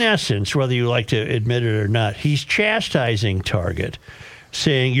 in essence, whether you like to admit it or not, he's chastising Target,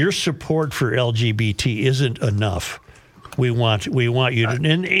 saying your support for LGBT isn't enough. We want you to,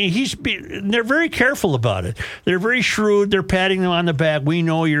 and they're very careful about it. They're very shrewd. They're patting them on the back. We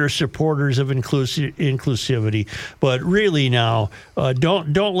know you're supporters of inclusivity, but really now,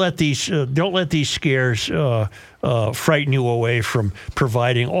 don't let these scares frighten you away from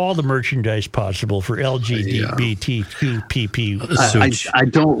providing all the merchandise possible for LGBTQ. I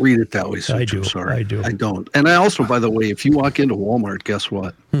don't read it that way, Such. I do. I'm sorry. I do. I don't. And I also, by the way, if you walk into Walmart, guess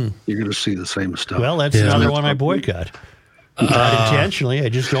what? You're going to see the same stuff. Well, that's another one I boycott. Not intentionally, I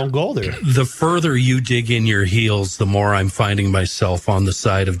just don't go there. The further you dig in your heels, the more I'm finding myself on the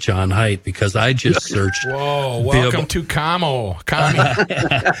side of John Haidt, because I just searched. Whoa, welcome to Commie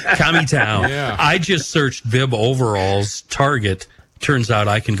Town. Yeah. I just searched bib overalls, Target. Turns out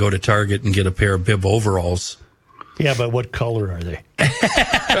I can go to Target and get a pair of bib overalls. Yeah, but what color are they?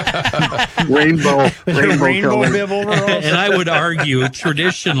 Rainbow bib overalls. And I would argue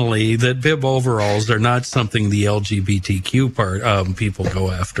traditionally that bib overalls are not something the LGBTQ people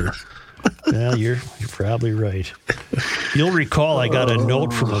go after. Well, you're probably right. You'll recall I got a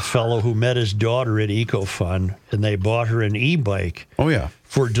note from a fellow who met his daughter at EcoFun, and they bought her an e-bike. Oh, yeah.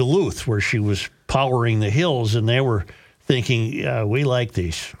 For Duluth, where she was powering the hills, and they were thinking, we like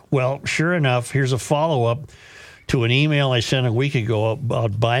these. Well, sure enough, here's a follow-up to an email I sent a week ago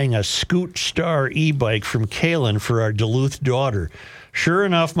about buying a Scoot Star e-bike from Kaylin for our Duluth daughter. Sure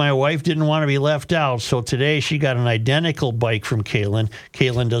enough, my wife didn't want to be left out, so today she got an identical bike from Kaylin.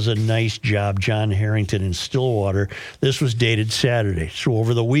 Kaylin does a nice job, John Harrington in Stillwater. This was dated Saturday. So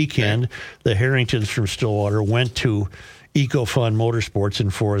over the weekend, the Harringtons from Stillwater went to EcoFun Motorsports in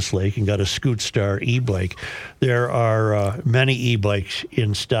Forest Lake and got a Scoot Star e-bike. There are many e-bikes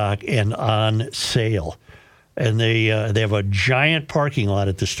in stock and on sale. And they have a giant parking lot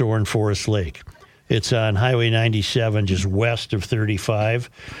at the store in Forest Lake. It's on Highway 97, just west of 35.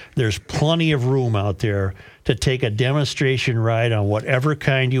 There's plenty of room out there to take a demonstration ride on whatever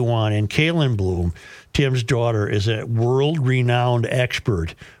kind you want. And Kaylin Bloom, Tim's daughter, is a world-renowned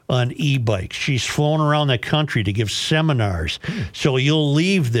expert on e-bikes. She's flown around the country to give seminars. So you'll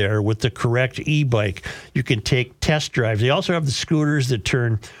leave there with the correct e-bike. You can take test drives. They also have the scooters that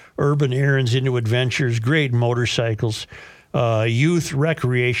turn urban errands into adventures, great motorcycles, youth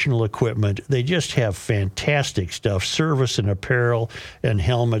recreational equipment. They just have fantastic stuff, service and apparel and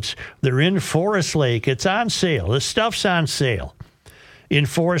helmets. They're in Forest Lake. It's on sale. This stuff's on sale. In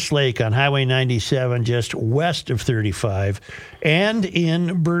Forest Lake on Highway 97, just west of 35, and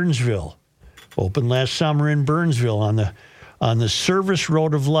in Burnsville. Opened last summer in Burnsville on the Service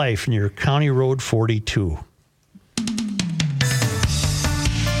Road of Life near County Road 42.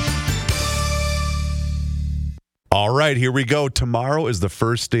 All right, here we go. Tomorrow is the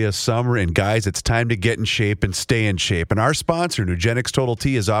first day of summer, and guys, it's time to get in shape and stay in shape. And our sponsor, Nugenix Total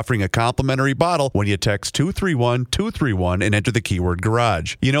T, is offering a complimentary bottle when you text 231-231 and enter the keyword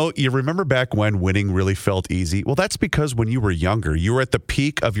garage. You know, you remember back when winning really felt easy? Well, that's because when you were younger, you were at the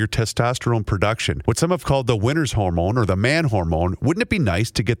peak of your testosterone production, what some have called the winner's hormone or the man hormone. Wouldn't it be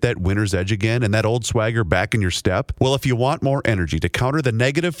nice to get that winner's edge again and that old swagger back in your step? Well, if you want more energy to counter the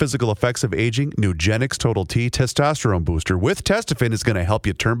negative physical effects of aging, Nugenix Total T testosterone booster with Testofen is going to help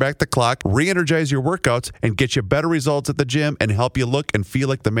you turn back the clock, re-energize your workouts, and get you better results at the gym and help you look and feel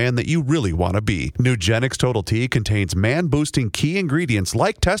like the man that you really want to be. Nugenix Total T contains man-boosting key ingredients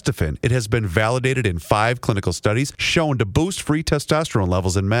like Testofen. It has been validated in 5 clinical studies shown to boost free testosterone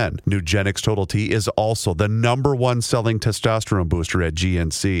levels in men. Nugenix Total T is also the #1 selling testosterone booster at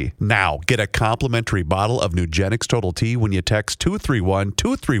GNC. Now, get a complimentary bottle of Nugenix Total T when you text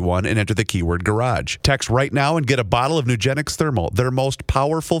 231-231 and enter the keyword garage. Text right now and get a bottle of Nugenix Thermal, their most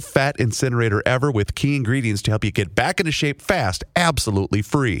powerful fat incinerator ever, with key ingredients to help you get back into shape fast, absolutely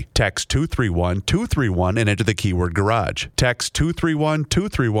free. Text 231-231 and enter the keyword garage. Text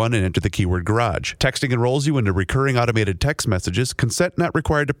 231-231 and enter the keyword garage. Texting enrolls you into recurring automated text messages. Consent not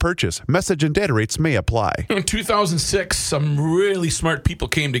required to purchase. Message and data rates may apply. In 2006, some really smart people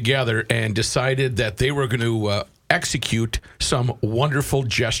came together and decided that they were going to execute some wonderful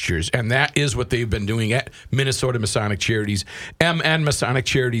gestures, and that is what they've been doing at Minnesota Masonic Charities,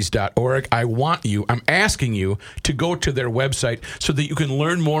 mnmasoniccharities.org. I'm asking you to go to their website so that you can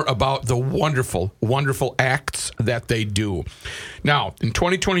learn more about the wonderful, wonderful acts that they do. Now, in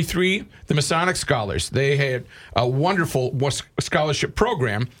 2023, the Masonic Scholars, they had a wonderful scholarship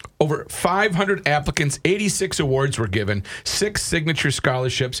program. Over 500 applicants, 86 awards were given, 6 signature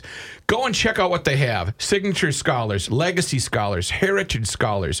scholarships. Go and check out what they have. Signature scholars, legacy scholars, heritage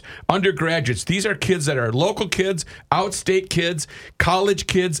scholars, undergraduates. These are kids that are local kids, outstate kids, college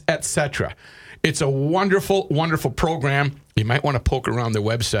kids, etc. It's a wonderful, wonderful program. You might want to poke around their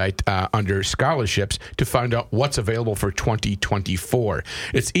website under scholarships to find out what's available for 2024.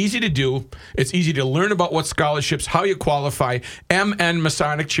 It's easy to do. It's easy to learn about what scholarships, how you qualify,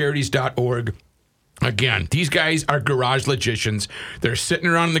 mnmasoniccharities.org. Again, these guys are garage logicians. They're sitting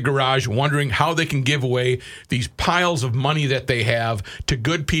around in the garage wondering how they can give away these piles of money that they have to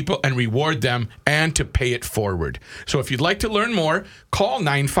good people and reward them and to pay it forward. So if you'd like to learn more, call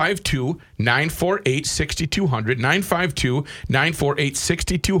 952-948-6200,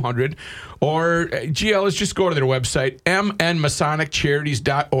 952-948-6200, or GL is just go to their website,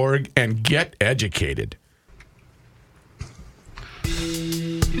 mnmasoniccharities.org, and get educated.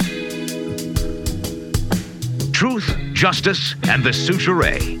 Truth, justice, and the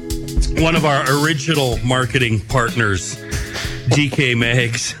Souchere. One of our original marketing partners, DK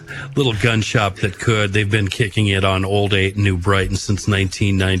Mags, little gun shop that could. They've been kicking it on Old 8 and New Brighton since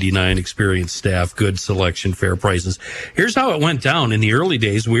 1999. Experienced staff, good selection, fair prices. Here's how it went down. In the early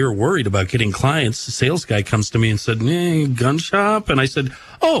days, we were worried about getting clients. The sales guy comes to me and said, gun shop? And I said,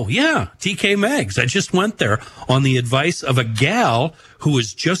 oh, yeah, DK Mags. I just went there on the advice of a gal who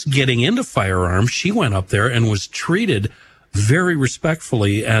was just getting into firearms. She went up there and was treated very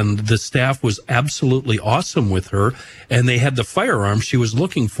respectfully, and the staff was absolutely awesome with her, and they had the firearm she was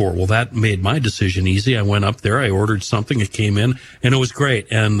looking for. Well, that made my decision easy. I went up there, I ordered something, it came in, and it was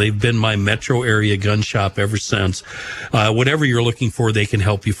great, and they've been my metro area gun shop ever since. Whatever you're looking for, they can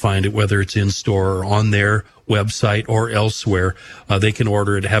help you find it, whether it's in-store or on their website or elsewhere. They can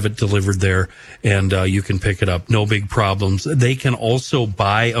order it, have it delivered there, and you can pick it up. No big problems. They can also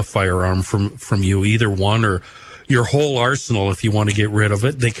buy a firearm from you, either one or your whole arsenal if you want to get rid of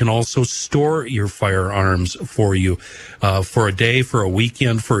it. They can also store your firearms for you for a day, for a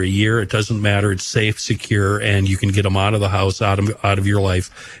weekend, for a year. It doesn't matter. It's safe, secure, and you can get them out of the house, out of your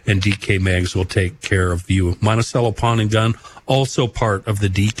life, and DK Mags will take care of you. Monticello Pawn and Gun, also part of the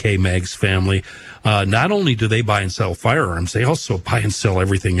DK Mags family. Not only do they buy and sell firearms, they also buy and sell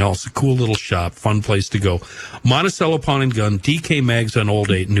everything else. A cool little shop, fun place to go. Monticello Pawn and Gun, DK Mags on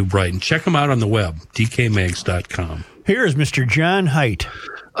Old 8 in New Brighton. Check them out on the web, dkmags.com. Here's Mr. John Haidt.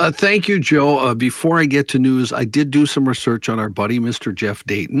 Thank you, Joe. Before I get to news, I did do some research on our buddy, Mr. Jeff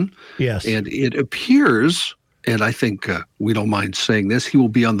Dayton. Yes. And it appears, and I think we don't mind saying this, he will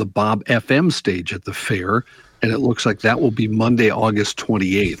be on the Bob FM stage at the fair. And it looks like that will be Monday, August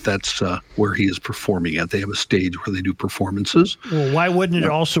 28th. That's where he is performing at. They have a stage where they do performances. Well, why wouldn't it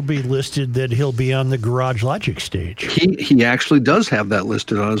also be listed that he'll be on the Garage Logic stage? He actually does have that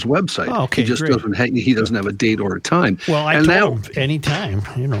listed on his website. Oh, okay, he just great. doesn't have a date or a time. Well, I told him anytime,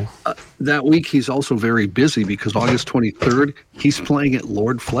 that week he's also very busy because August 23rd, he's playing at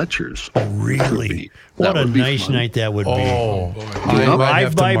Lord Fletcher's. Oh, really? What a nice night that would be. Oh,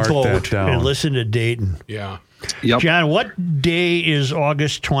 drive by boat and listen to Dayton. Yeah. Yep. John, what day is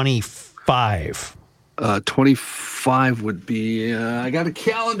August 25? 25 would be, I got a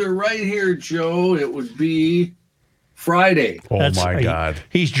calendar right here, Joe. It would be Friday. Oh, my God.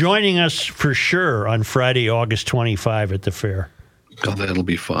 He's joining us for sure on Friday, August 25 at the fair. Oh, that'll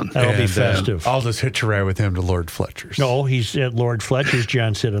be fun. That'll be festive. I'll just hitch a ride with him to Lord Fletcher's. No, he's at Lord Fletcher's,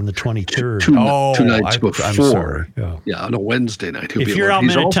 John said, on the 23rd. Two nights before. I'm sorry. Yeah, on a Wednesday night. If you're out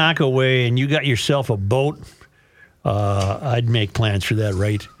Minnetonka way and you got yourself a boat, I'd make plans for that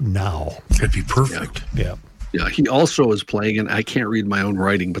right now. That'd be perfect. Yeah. Yeah, he also is playing, and I can't read my own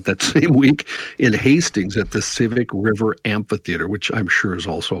writing, but that same week in Hastings at the Civic River Amphitheater, which I'm sure is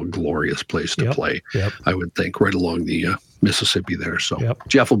also a glorious place to play. Yep. I would think right along the Mississippi there. So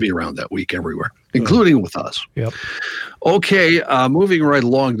Jeff will be around that week everywhere, including with us. Yep. Okay, moving right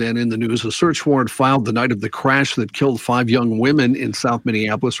along then in the news, a search warrant filed the night of the crash that killed 5 young women in South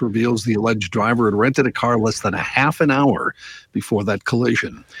Minneapolis reveals the alleged driver had rented a car less than a half an hour before that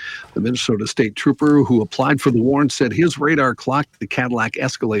collision. The Minnesota State Trooper who applied for the warrant said his radar clocked the Cadillac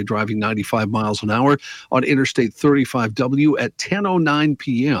Escalade driving 95 miles an hour on Interstate 35W at 10:09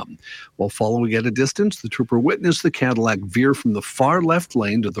 p.m. While following at a distance, the trooper witnessed the Cadillac veer from the far left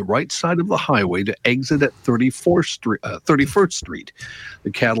lane to the right side of the highway to exit at 31st Street.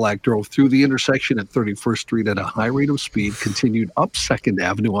 The Cadillac drove through the intersection at 31st Street at a high rate of speed, continued up 2nd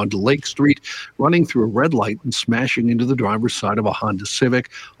Avenue onto Lake Street, running through a red light and smashing into the driver's side of a Honda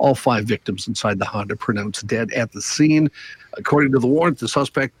Civic. All 5 victims inside the Honda pronounced dead at the scene. According to the warrant, the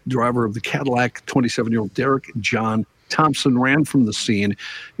suspect, driver of the Cadillac, 27-year-old Derek John Thompson ran from the scene.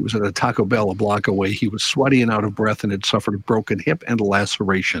 He was at a Taco Bell a block away. He was sweaty and out of breath and had suffered a broken hip and a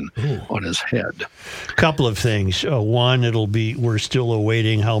laceration on his head. A couple of things. One, we're still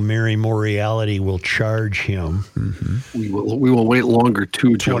awaiting how Mary Moriality will charge him. We will wait longer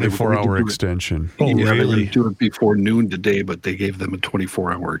too. 24-hour extension. They Really? would do it before noon today, but they gave them a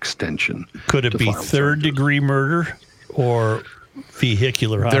 24-hour extension. Could it be third-degree murder or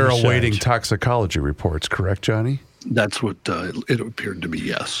vehicular homicide? They're awaiting toxicology reports, correct, Johnny? That's what it appeared to be,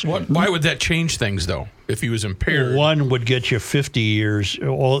 yes. Why would that change things, though, if he was impaired? One would get you 50 years.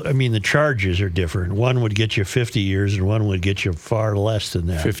 Well, I mean, the charges are different. One would get you 50 years, and one would get you far less than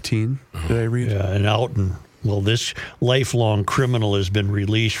that. 15, did I read? Yeah, and out and, this lifelong criminal has been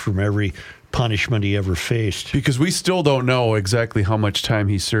released from every punishment he ever faced. Because we still don't know exactly how much time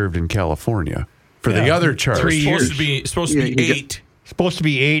he served in California for the other charge. 3 years. Supposed to be 8. Supposed to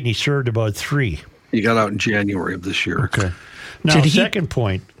be 8, and he served about 3. He got out in January of this year. Okay. Now, second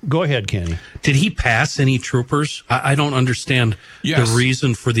point. Go ahead, Kenny. Did he pass any troopers? I don't understand the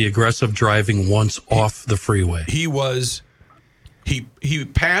reason for the aggressive driving once off the freeway. He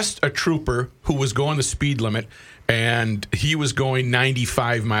passed a trooper who was going the speed limit, and he was going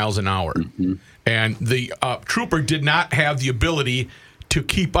 95 miles an hour. And the trooper did not have the ability to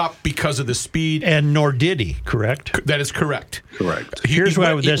keep up because of the speed. And nor did he, correct? That is correct. Correct. He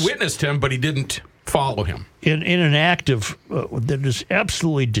witnessed him, but he didn't follow him. In an act of that is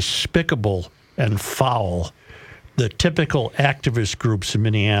absolutely despicable and foul, the typical activist groups in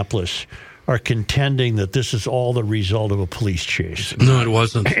Minneapolis are contending that this is all the result of a police chase. No, it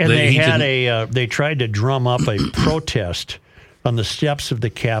wasn't. And they tried to drum up a protest on the steps of the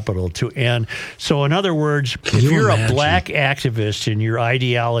Capitol to end. So, in other words, if you're a black activist and your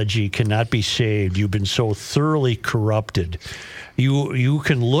ideology cannot be saved, you've been so thoroughly corrupted, you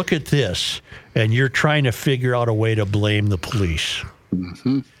can look at this and you're trying to figure out a way to blame the police.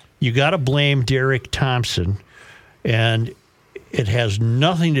 You got to blame Derek Thompson, and it has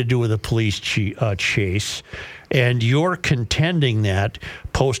nothing to do with a police chase. And you're contending that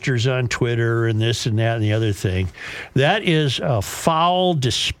posters on Twitter and this and that and the other thing. That is a foul,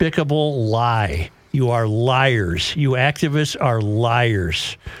 despicable lie. You are liars. You activists are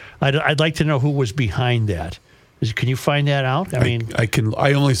liars. I'd like to know who was behind that. Can you find that out?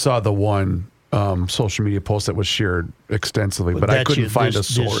 I only saw the one social media post that was shared extensively, but I couldn't find a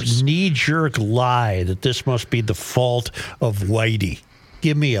source. This knee-jerk lie that this must be the fault of Whitey.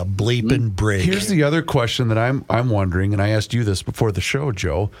 Give me a bleeping break. Here's the other question that I'm wondering, and I asked you this before the show,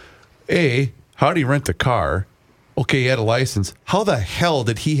 Joe. A, how did he rent the car? Okay, he had a license. How the hell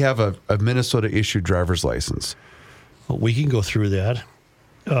did he have a Minnesota-issued driver's license? Well, we can go through that.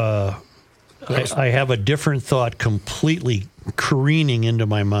 I have a different thought completely careening into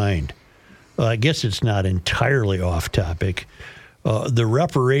my mind. I guess it's not entirely off topic. The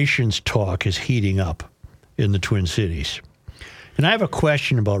reparations talk is heating up in the Twin Cities. And I have a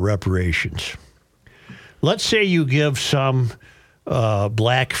question about reparations. Let's say you give some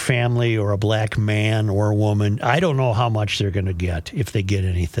black family or a black man or a woman, I don't know how much they're going to get, if they get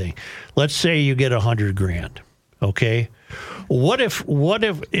anything. Let's say you get $100,000, okay? What if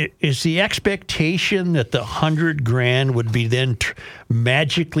is the expectation that the $100,000 would be then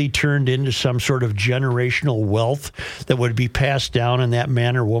magically turned into some sort of generational wealth that would be passed down in that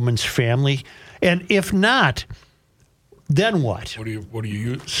man or woman's family? And if not, then what? What do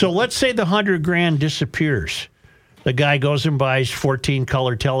you use? So let's say the $100,000 disappears. The guy goes and buys 14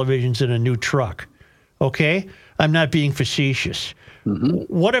 color televisions and a new truck. Okay? I'm not being facetious.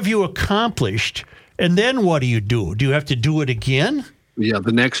 What have you accomplished? And then what do you do? Do you have to do it again? Yeah,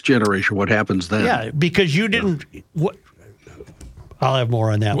 the next generation, what happens then? Yeah, because you didn't... What? I'll have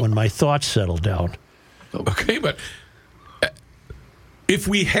more on that when my thoughts settle down. Okay, but if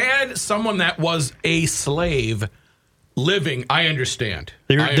we had someone that was a slave living, I understand.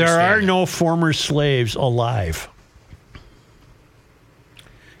 There are no former slaves alive.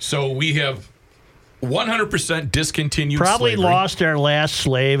 So we have 100% discontinued Probably slavery. lost our last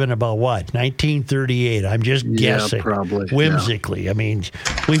slave in about, 1938. I'm just guessing. Yeah, probably. Whimsically. Yeah. I mean,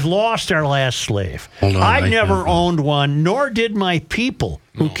 we've lost our last slave. Hold on, I never owned one, nor did my people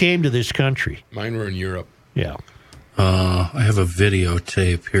who came to this country. Mine were in Europe. Yeah. I have a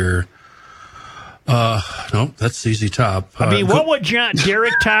videotape here. No, that's ZZ Top. What would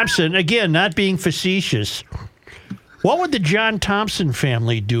Derek Thompson, again, not being facetious, what would the John Thompson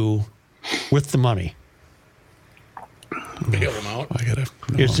family do with the money? Bail them out.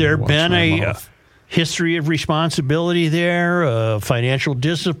 Has there been history of responsibility there, financial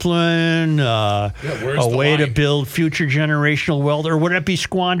discipline, a way to build future generational wealth, or would it be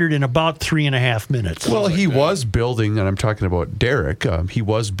squandered in about 3.5 minutes? Well, he was building, and I'm talking about Derek, he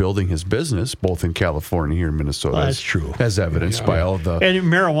was building his business both in California here in Minnesota. Well, that's true. As evidenced by all of the... And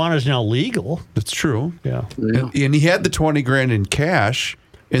marijuana is now legal. That's true. Yeah. And he had the $20,000 in cash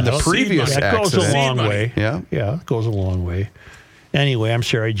in the previous accident. That goes a long way. Yeah. Yeah, it goes a long way. Anyway, I'm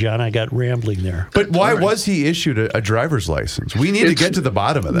sorry, John, I got rambling there. But why was he issued a driver's license? We need to get to the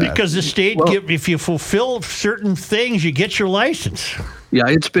bottom of that. Because the state, if you fulfill certain things, you get your license. Yeah,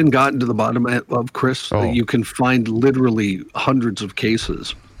 it's been gotten to the bottom of, Chris. You can find literally hundreds of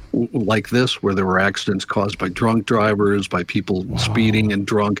cases like this where there were accidents caused by drunk drivers, by people speeding and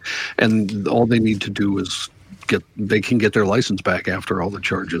drunk, and all they need to do is they can get their license back after all the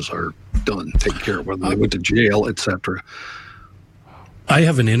charges are done, take care of whether they went to jail, etc. I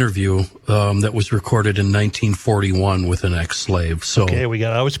have an interview that was recorded in 1941 with an ex-slave. So okay,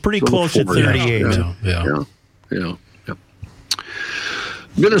 I was pretty close at 38. Yeah.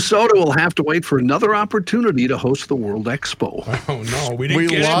 Minnesota will have to wait for another opportunity to host the World Expo. Oh, no. We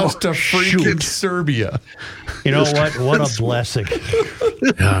lost to freaking Serbia. You know what? What a blessing.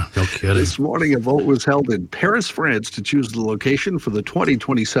 Yeah, no kidding. This morning, a vote was held in Paris, France, to choose the location for the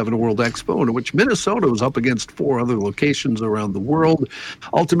 2027 World Expo, in which Minnesota was up against 4 other locations around the world.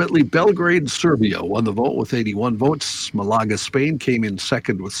 Ultimately, Belgrade, Serbia won the vote with 81 votes. Malaga, Spain came in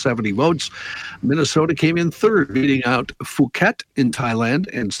second with 70 votes. Minnesota came in third, beating out Phuket in Thailand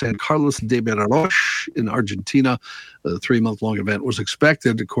and San Carlos de Bariloche in Argentina. The 3-month-long event was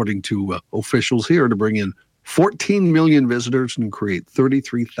expected, according to officials here, to bring in 14 million visitors and create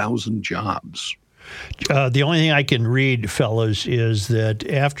 33,000 jobs. The only thing I can read, fellas, is that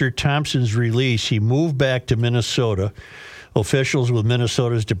after Thompson's release, he moved back to Minnesota. Officials with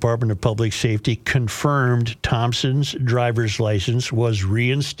Minnesota's Department of Public Safety confirmed Thompson's driver's license was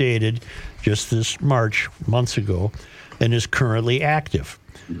reinstated just this March, months ago, and is currently active.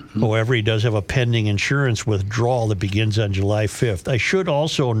 However, he does have a pending insurance withdrawal that begins on July 5th. I should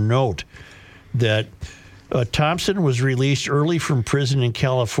also note that Thompson was released early from prison in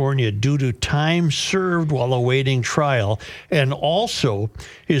California due to time served while awaiting trial, and also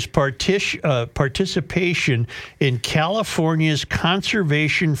his participation in California's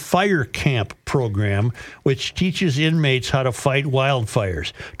Conservation Fire Camp program, which teaches inmates how to fight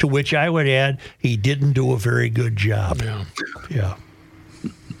wildfires, to which I would add he didn't do a very good job. Yeah.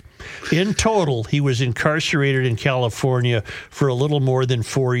 In total, he was incarcerated in California for a little more than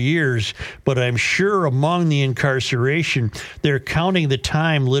 4 years, but I'm sure among the incarceration, they're counting the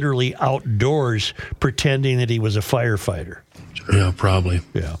time literally outdoors, pretending that he was a firefighter. Yeah, probably.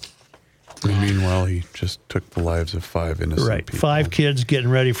 Yeah. And meanwhile, he just took the lives of 5 innocent people. 5 kids getting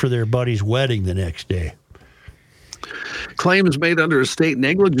ready for their buddy's wedding the next day. Claims made under a state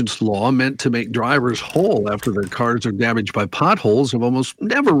negligence law meant to make drivers whole after their cars are damaged by potholes have almost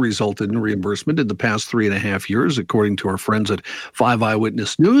never resulted in reimbursement in the past 3.5 years, according to our friends at 5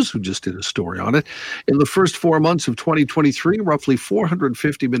 Eyewitness News, who just did a story on it. In the first 4 months of 2023, roughly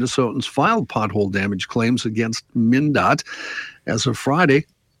 450 Minnesotans filed pothole damage claims against MnDOT. As of Friday,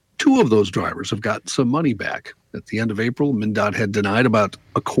 2 of those drivers have got some money back. At the end of April, MnDOT had denied about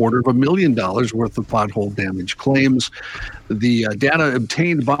 $250,000 worth of pothole damage claims. The data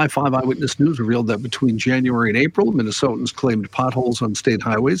obtained by 5 Eyewitness News revealed that between January and April, Minnesotans claimed potholes on state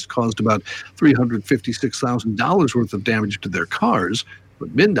highways caused about $356,000 worth of damage to their cars.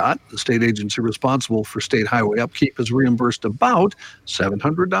 But MnDOT, the state agency responsible for state highway upkeep, has reimbursed about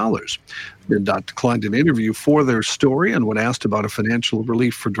 $700. MnDOT declined an interview for their story, and when asked about a financial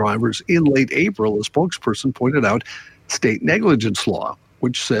relief for drivers in late April, a spokesperson pointed out state negligence law,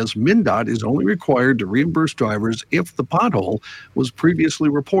 which says MnDOT is only required to reimburse drivers if the pothole was previously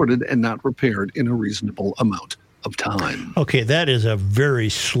reported and not repaired in a reasonable amount of time. Okay, that is a very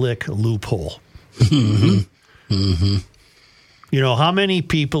slick loophole. You know, how many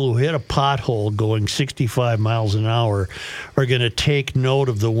people who hit a pothole going 65 miles an hour are going to take note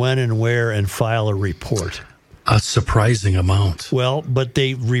of the when and where and file a report? A surprising amount. Well, but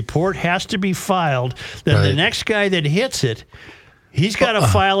the report has to be filed. Then the next guy that hits it, he's got to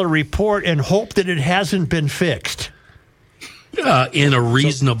file a report and hope that it hasn't been fixed. In a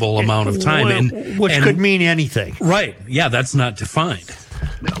reasonable amount of time. Which could mean anything. Right. Yeah, that's not defined.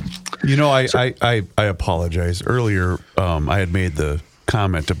 You know, I apologize. Earlier, I had made the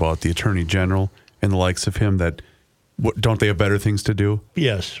comment about the Attorney General and the likes of him that don't they have better things to do?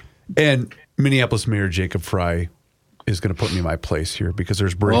 Yes. And Minneapolis Mayor Jacob Fry is going to put me in my place here because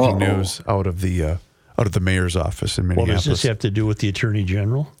there's breaking news out of the mayor's office in Minneapolis. What does this have to do with the Attorney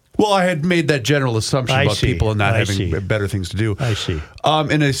General? Well, I had made that general assumption about people and not having better things to do. I see.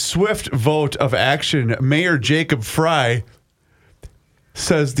 In a swift vote of action, Mayor Jacob Fry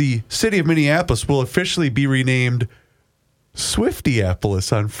says the city of Minneapolis will officially be renamed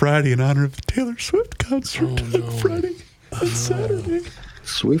Swiftiapolis on Friday in honor of the Taylor Swift concert on Friday and Saturday.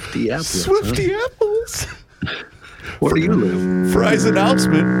 Swiftiapolis. Swiftiapolis. Where do you live? Fry's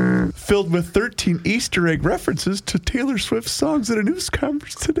announcement, filled with 13 Easter egg references to Taylor Swift songs at a news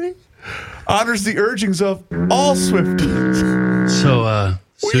conference today, honors the urgings of all Swifties. So,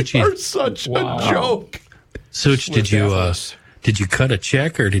 Suchi, we are such a joke. Such, did you cut a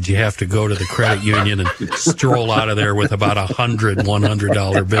check, or did you have to go to the credit union and stroll out of there with about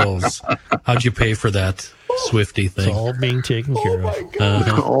 $100 bills? How'd you pay for that Swifty thing? It's all being taken care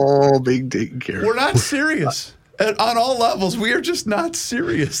of. All being taken care of. We're not serious. On all levels, we are just not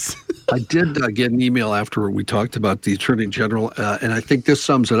serious. I did get an email after we talked about the Attorney General, and I think this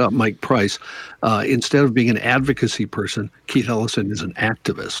sums it up, Mike Price. Instead of being an advocacy person, Keith Ellison is an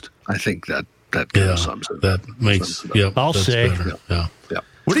activist. I think that kind of sums it up. That makes, I'll say. Yeah.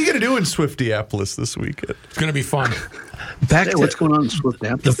 What are you going to do in Swiftiapolis this weekend? It's going to be fun. What's going on in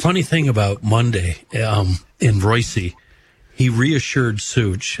Swiftiapolis? The funny thing about Monday in Royce, he reassured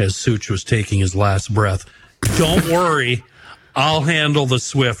Such, as Such was taking his last breath, don't worry, I'll handle the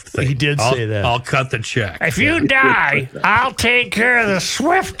Swift thing. He did say that. I'll cut the check. If you die, I'll take care of the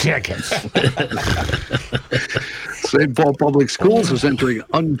Swift tickets. St. Paul Public Schools is entering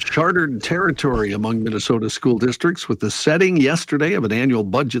uncharted territory among Minnesota school districts with the setting yesterday of an annual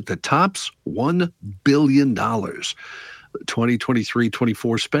budget that tops $1 billion. The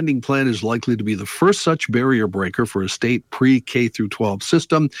 2023-24 spending plan is likely to be the first such barrier breaker for a state pre-K through 12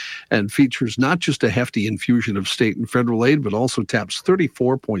 system and features not just a hefty infusion of state and federal aid, but also taps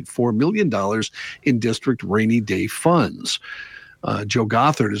 $34.4 million in district rainy day funds. Joe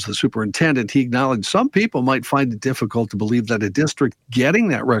Gothard is the superintendent. He acknowledged some people might find it difficult to believe that a district getting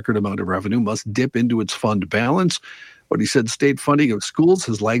that record amount of revenue must dip into its fund balance. But he said state funding of schools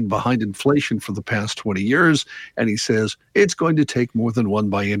has lagged behind inflation for the past 20 years. And he says it's going to take more than one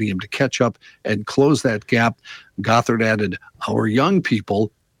biennium to catch up and close that gap. Gothard added, our young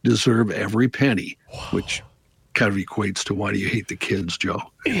people deserve every penny, which kind of equates to why do you hate the kids, Joe?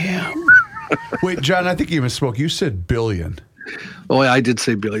 Yeah. Wait, John, I think you misspoke. You said billion. Oh, I did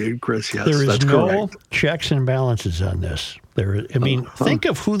say billion, Chris. Yes, there is that's no correct. Checks and balances on this. Think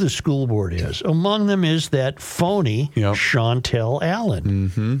of who the school board is. Among them is that phony Chantel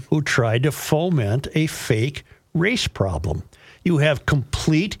Allen, who tried to foment a fake race problem. You have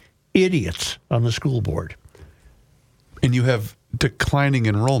complete idiots on the school board. And you have declining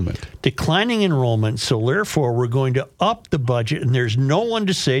enrollment. So therefore, we're going to up the budget, and there's no one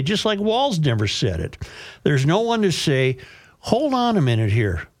to say, just like Walls never said it, there's no one to say, hold on a minute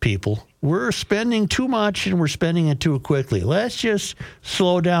here, people. We're spending too much and we're spending it too quickly. Let's just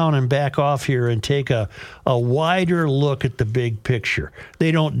slow down and back off here and take a wider look at the big picture.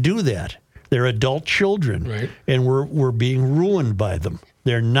 They don't do that. They're adult children, right, and we're being ruined by them.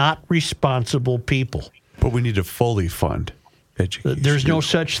 They're not responsible people. But we need to fully fund education. There's no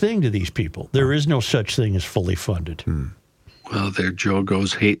such thing to these people. There is no such thing as fully funded. Well, there Joe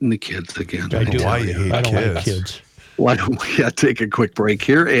goes hating the kids again. I do. Why you hate I don't kids. like kids. Why don't we take a quick break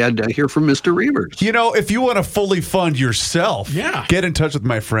here and hear from Mr. Reavers? You know, if you want to fully fund yourself, Yeah. get in touch with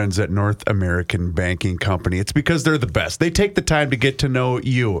my friends at North American Banking Company. It's because they're the best. They take the time to get to know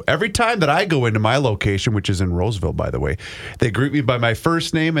you. Every time that I go into my location, which is in Roseville, by the way, they greet me by my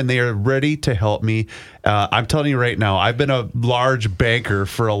first name and they are ready to help me. I'm telling you right now, I've been a large banker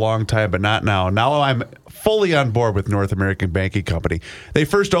for a long time, but not now. Now I'm fully on board with North American Banking Company. They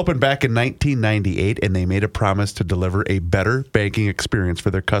first opened back in 1998, and they made a promise to deliver a better banking experience for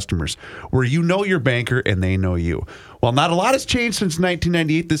their customers, where you know your banker and they know you. While not a lot has changed since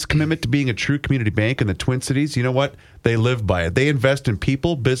 1998, this commitment to being a true community bank in the Twin Cities, you know what? They live by it. They invest in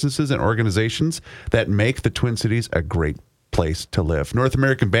people, businesses, and organizations that make the Twin Cities a great place to live. North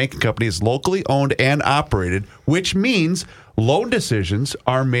American Banking Company is locally owned and operated, which means loan decisions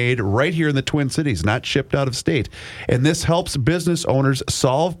are made right here in the Twin Cities, not shipped out of state. And this helps business owners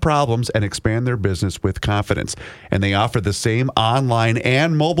solve problems and expand their business with confidence. And they offer the same online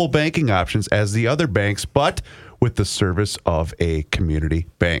and mobile banking options as the other banks, but with the service of a community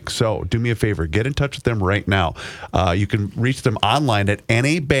bank. So do me a favor, get in touch with them right now. You can reach them online at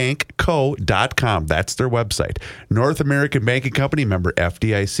nabankco.com. That's their website. North American Banking Company, member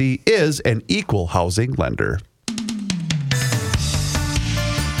FDIC, is an equal housing lender.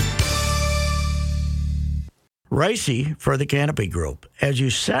 Ricey for the Canopy Group. as you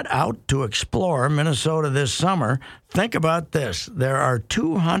set out to explore Minnesota this summer, think about this. There are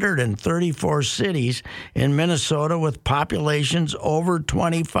 234 cities in Minnesota with populations over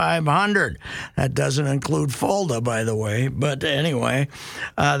 2,500. That doesn't include Fulda, by the way. But anyway,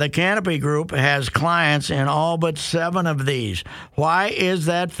 the Canopy Group has clients in all but 7 of these. Why is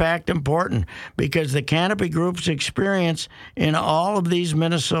that fact important? Because the Canopy Group's experience in all of these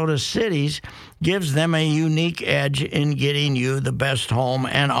Minnesota cities gives them a unique edge in getting you the best home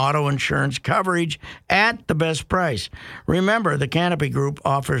and auto insurance coverage at the best price. Remember, the Canopy Group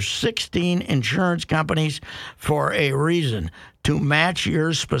offers 16 insurance companies for a reason, to match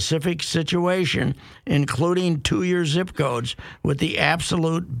your specific situation, including 2-year zip codes, with the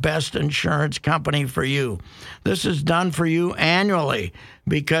absolute best insurance company for you. This is done for you annually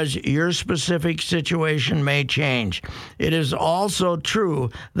because your specific situation may change. It is also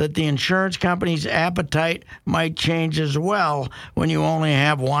true that the insurance company's appetite might change as well when you only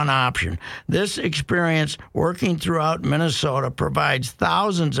have one option. This experience working throughout Minnesota provides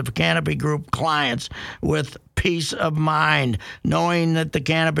thousands of Canopy Group clients with peace of mind, knowing that the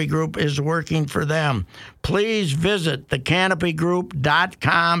Canopy Group is working for them. Please visit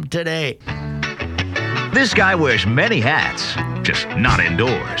thecanopygroup.com today. This guy wears many hats, just not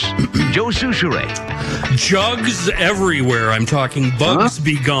indoors. Joe Souchere. Jugs everywhere. I'm talking bugs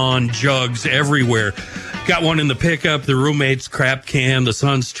be gone, jugs everywhere. Got one in the pickup, the roommate's crap can, the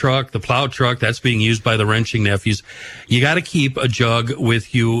son's truck, the plow truck. That's being used by the wrenching nephews. You got to keep a jug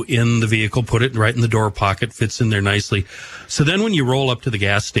with you in the vehicle. Put it right in the door pocket. Fits in there nicely. So then when you roll up to the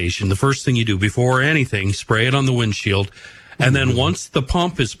gas station, the first thing you do before anything, spray it on the windshield. And then once the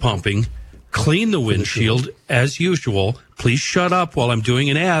pump is pumping, clean the windshield as usual. Please shut up while I'm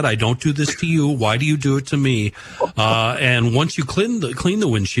doing an ad. I don't do this to you. Why do you do it to me? And once you clean the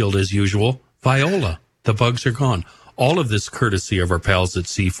windshield as usual, Viola. The bugs are gone. All of this courtesy of our pals at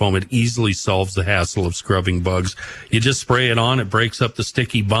Seafoam. It easily solves the hassle of scrubbing bugs. You just spray it on, it breaks up the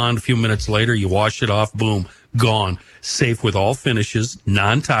sticky bond. A few minutes later, you wash it off, boom, gone. Safe with all finishes,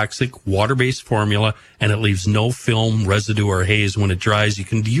 non-toxic, water-based formula, and it leaves no film, residue, or haze when it dries. You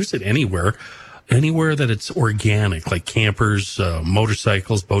can use it anywhere that it's organic, like campers,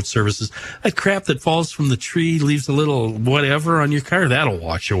 motorcycles, boat services. That crap that falls from the tree leaves a little whatever on your car, that'll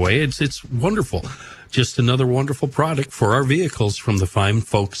wash away. It's wonderful. Just another wonderful product for our vehicles from the fine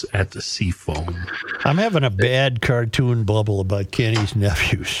folks at the Seafoam. I'm having a bad cartoon bubble about Kenny's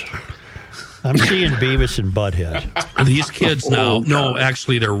nephews. I'm seeing Beavis and Butthead. These kids now, no,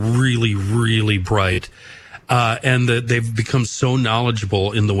 actually, they're really, really bright. And they've become so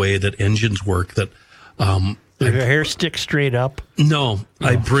knowledgeable in the way that engines work that their hair sticks straight up. No,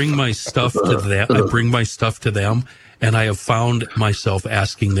 I bring my stuff to them. And I have found myself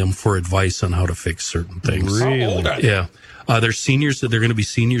asking them for advice on how to fix certain things. Really? Yeah. They're seniors. They're going to be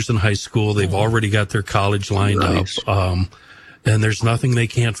seniors in high school. They've already got their college lined up. And there's nothing they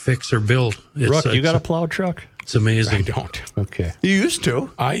can't fix or build. Rook, you got a plow truck? It's amazing. I don't. Okay. You used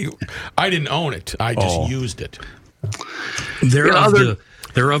to. I didn't own it. I just used it.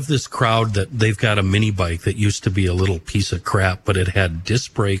 They're of this crowd that they've got a mini bike that used to be a little piece of crap, but it had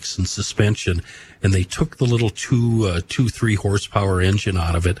disc brakes and suspension. And they took the little 3 horsepower engine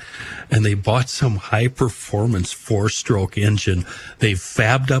out of it, and they bought some high performance 4-stroke engine. They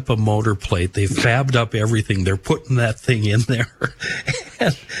fabbed up a motor plate. They fabbed up everything. They're putting that thing in there,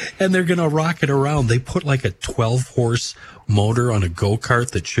 and they're going to rock it around. They put like a 12 horse motor on a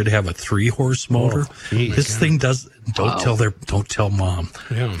go-kart that should have a 3-horse motor. This thing does. Don't tell mom.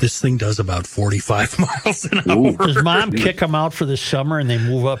 Yeah. This thing does about 45 miles an hour. Does mom kick them out for the summer and they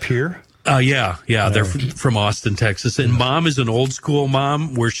move up here? Yeah. They're from Austin, Texas. And mom is an old school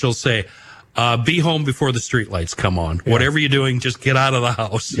mom where she'll say, be home before the streetlights come on. Yeah. Whatever you're doing, just get out of the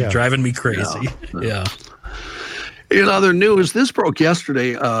house. You're driving me crazy. Yeah. In other news, this broke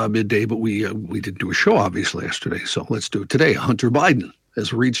yesterday midday, but we didn't do a show, obviously, yesterday. So let's do it today. Hunter Biden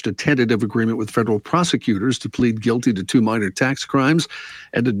has reached a tentative agreement with federal prosecutors to plead guilty to 2 minor tax crimes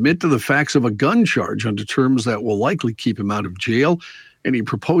and admit to the facts of a gun charge under terms that will likely keep him out of jail. Any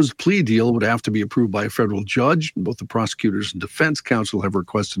proposed plea deal would have to be approved by a federal judge. Both the prosecutors and defense counsel have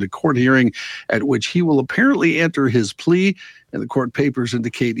requested a court hearing at which he will apparently enter his plea, and the court papers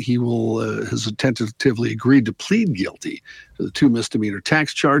indicate he has tentatively agreed to plead guilty to the 2 misdemeanor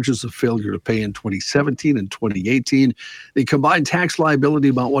tax charges of failure to pay in 2017 and 2018. The combined tax liability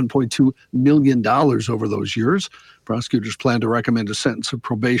about $1.2 million over those years. Prosecutors plan to recommend a sentence of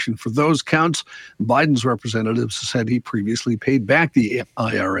probation for those counts. Biden's representatives said he previously paid back the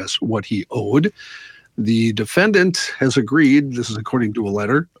IRS what he owed. The defendant has agreed, this is according to a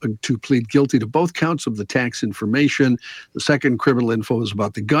letter, to plead guilty to both counts of the tax information. The second criminal info is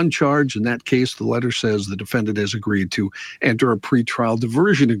about the gun charge. In that case, the letter says the defendant has agreed to enter a pretrial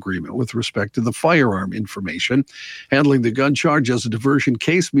diversion agreement with respect to the firearm information. Handling the gun charge as a diversion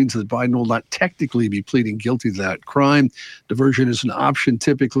case means that Biden will not technically be pleading guilty to that crime. Diversion is an option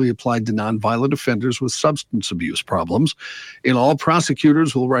typically applied to nonviolent offenders with substance abuse problems. In all,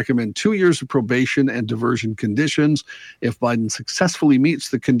 prosecutors will recommend 2 years of probation and diversion conditions. If Biden successfully meets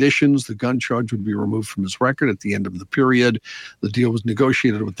the conditions, the gun charge would be removed from his record at the end of the period. The deal was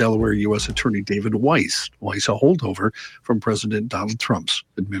negotiated with Delaware U.S. Attorney David Weiss. Weiss, a holdover from President Donald Trump's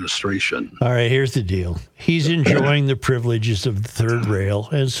administration. All right, here's the deal. He's enjoying the privileges of the third rail,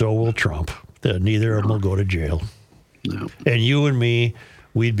 and so will Trump. Neither of them will go to jail. No. And you and me,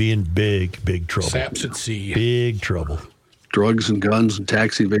 we'd be in big, big trouble. Saps at sea. Big trouble. Drugs and guns and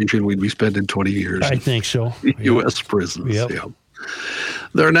tax evasion, we'd be spending 20 years. I think so. U.S. prisons. Yep. Yeah.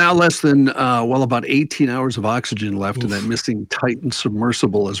 There are now less than, about 18 hours of oxygen left in that missing Titan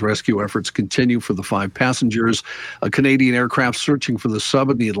submersible as rescue efforts continue for the 5 passengers. A Canadian aircraft searching for the sub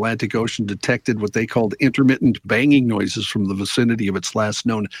in the Atlantic Ocean detected what they called intermittent banging noises from the vicinity of its last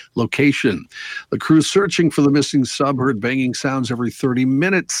known location. The crew searching for the missing sub heard banging sounds every 30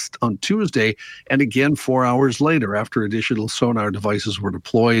 minutes on Tuesday and again 4 hours later after additional sonar devices were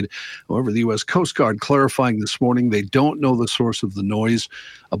deployed. However, the U.S. Coast Guard clarifying this morning they don't know the source of the noise.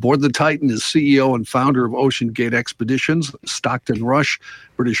 Aboard the Titan is CEO and founder of Ocean Gate Expeditions, Stockton Rush,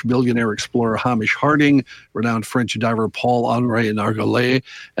 British billionaire explorer Hamish Harding, renowned French diver Paul-Henri Nargeolet,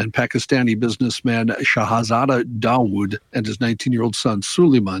 and Pakistani businessman Shahzada Dawood and his 19-year-old son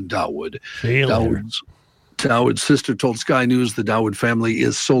Suleiman Dawood. Dawood's sister told Sky News the Dawood family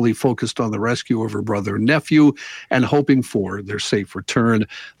is solely focused on the rescue of her brother and nephew and hoping for their safe return. The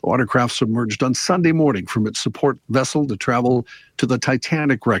watercraft submerged on Sunday morning from its support vessel to travel to the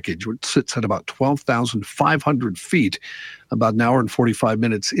Titanic wreckage, which sits at about 12,500 feet. About an hour and 45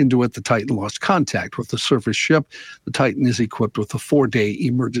 minutes into it, the Titan lost contact with the surface ship. The Titan is equipped with a 4-day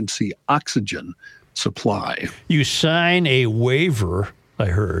emergency oxygen supply. You sign a waiver, I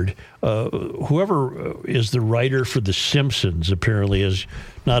heard. Whoever is the writer for The Simpsons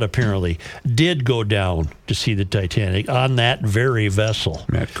did go down to see the Titanic on that very vessel.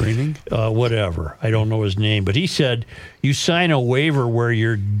 Matt Groening? Whatever. I don't know his name. But he said you sign a waiver where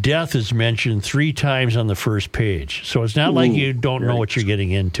your death is mentioned 3 times on the first page. So it's not like you don't know what you're getting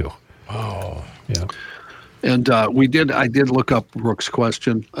into. Oh. Yeah. And I did look up Rook's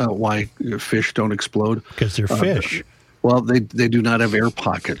question, why fish don't explode. Because they're fish. Well, they do not have air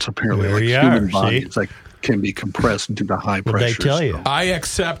pockets, apparently, there like you human are, bodies that can be compressed due to high pressure. What did I tell you? I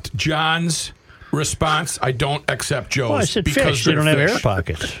accept John's response. I don't accept Joe's. Well, I said fish. They don't have air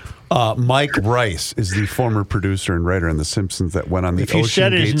pockets. Mike Rice is the former producer and writer in The Simpsons that went on the If you Ocean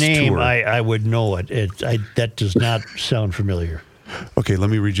said his Gates name, tour. I would know it. That does not sound familiar. Okay, let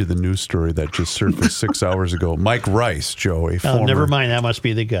me read you the news story that just surfaced 6 hours ago. Mike Rice, Joe, a former never mind. That must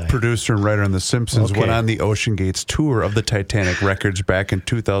be the guy. producer and writer on The Simpsons, went on the Ocean Gates tour of the Titanic wreckage back in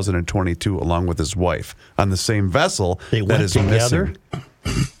 2022 along with his wife on the same vessel They that went is together?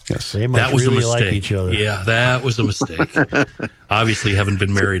 missing. Yes. They must That was really a mistake. like each other. Yeah, that was a mistake. Obviously, haven't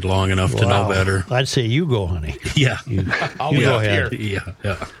been married long enough to know better. I'd say you go, honey. Yeah. I'll You be go up ahead. here.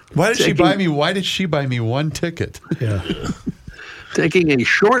 Yeah. Why did she buy me one ticket? Yeah. Taking a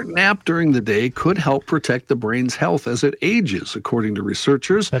short nap during the day could help protect the brain's health as it ages, according to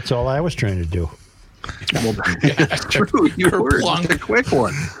researchers. That's all I was trying to do. Well, that's true. You were just a quick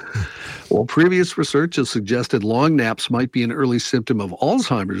one. Well, previous research has suggested long naps might be an early symptom of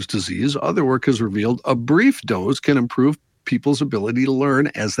Alzheimer's disease. Other work has revealed a brief dose can improve people's ability to learn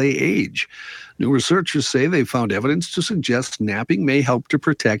as they age. New researchers say they found evidence to suggest napping may help to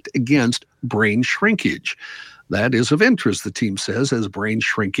protect against brain shrinkage. That is of interest, the team says, as brain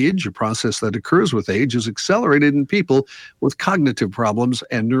shrinkage, a process that occurs with age, is accelerated in people with cognitive problems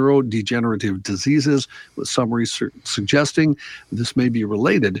and neurodegenerative diseases, with some research suggesting this may be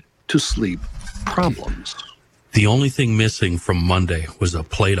related to sleep problems. The only thing missing from Monday was a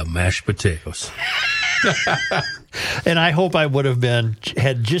plate of mashed potatoes. And I hope I would have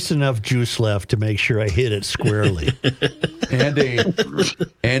had just enough juice left to make sure I hit it squarely.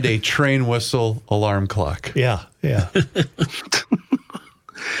 and a train whistle alarm clock. Yeah.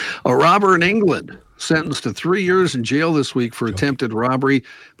 A robber in England sentenced to 3 years in jail this week for attempted robbery,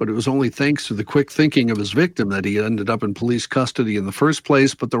 but it was only thanks to the quick thinking of his victim that he ended up in police custody in the first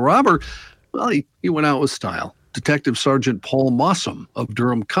place. But the robber, well, he went out with style. Detective Sergeant Paul Mossam of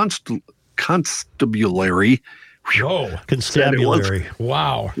Durham Constabulary Whoa. Constabulary.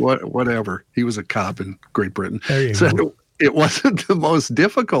 Wow. Whatever. He was a cop in Great Britain. There you Said go. it wasn't the most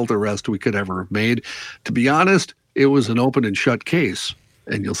difficult arrest we could ever have made. To be honest, it was an open and shut case.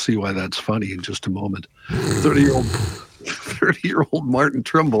 And you'll see why that's funny in just a moment. 30-year-old Martin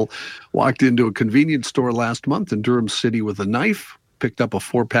Trimble walked into a convenience store last month in Durham City with a knife, picked up a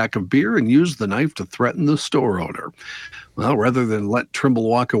 4-pack of beer, and used the knife to threaten the store owner. Well, rather than let Trimble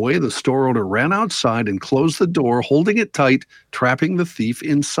walk away, the store owner ran outside and closed the door, holding it tight, trapping the thief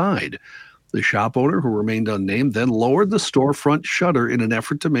inside. The shop owner, who remained unnamed, then lowered the storefront shutter in an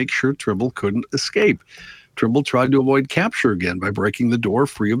effort to make sure Trimble couldn't escape. Trimble tried to avoid capture again by breaking the door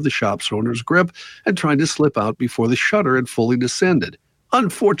free of the shop's owner's grip and trying to slip out before the shutter had fully descended.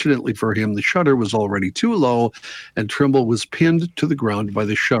 Unfortunately for him, the shutter was already too low, and Trimble was pinned to the ground by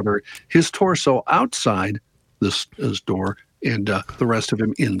the shutter, his torso outside this door and the rest of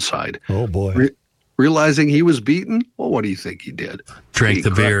him inside. Oh, boy. Realizing he was beaten, well, what do you think he did? Drank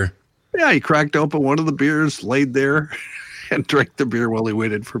the beer. Yeah, he cracked open one of the beers, laid there, and drank the beer while he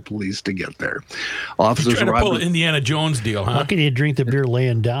waited for police to get there. Officers trying to pull arrived. an Indiana Jones deal, huh? How can you drink the beer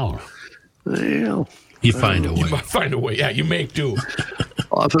laying down? Well, You find a way. You might find a way. Yeah, you make do.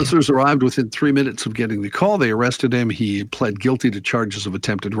 officers arrived within 3 minutes of getting the call. They arrested him. He pled guilty to charges of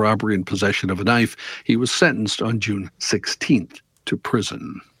attempted robbery and possession of a knife. He was sentenced on June 16th to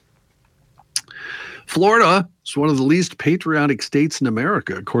prison. Florida is one of the least patriotic states in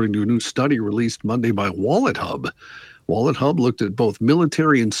America, according to a new study released Monday by Wallet Hub. Wallet Hub looked at both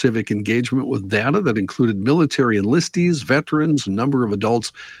military and civic engagement with data that included military enlistees, veterans, and number of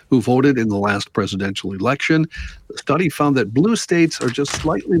adults who voted in the last presidential election. The study found that blue states are just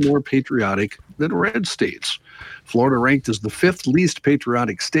slightly more patriotic than red states. Florida, ranked as the 5th least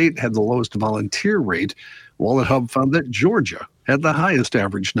patriotic state, had the lowest volunteer rate. Wallet Hub found that Georgia had the highest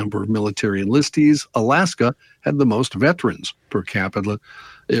average number of military enlistees. Alaska had the most veterans per capita.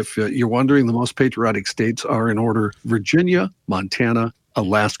 If you're wondering, the most patriotic states are in order: Virginia, Montana,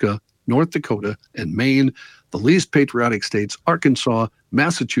 Alaska, North Dakota, and Maine. The least patriotic states: Arkansas,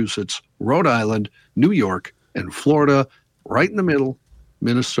 Massachusetts, Rhode Island, New York, and Florida. Right in the middle,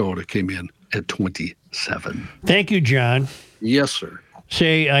 Minnesota came in at 27. Thank you, John. Yes, sir.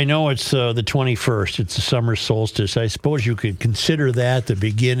 Say, I know it's the 21st. It's the summer solstice. I suppose you could consider that the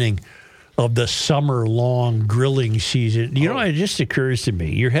beginning of the summer-long grilling season. You know, it just occurs to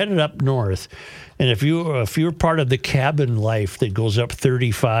me, you're headed up north, and if you're part of the cabin life that goes up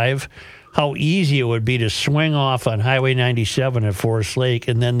 35, how easy it would be to swing off on Highway 97 at Forest Lake,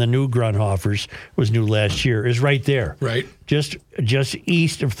 and then the new Grunhoffers, was new last year, is right there. Right. Just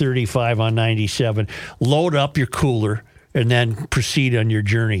east of 35 on 97. Load up your cooler and then proceed on your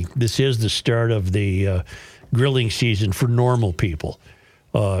journey. This is the start of the grilling season for normal people.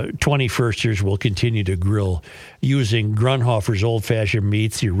 21sters will continue to grill using Grunhofer's old-fashioned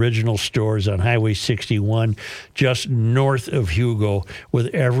meats, the original stores on Highway 61, just north of Hugo, with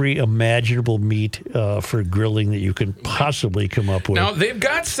every imaginable meat for grilling that you can possibly come up with. Now, they've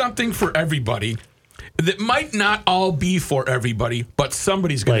got something for everybody that might not all be for everybody, but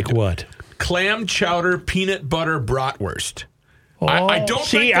somebody's going to Like what? Clam chowder peanut butter bratwurst. Oh, I don't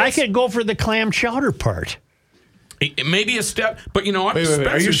think I could go for the clam chowder part. It may be a step, but you know what? Wait.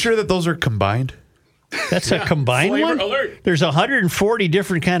 Are you sure that those are combined? That's a combined Flavor one? alert. There's 140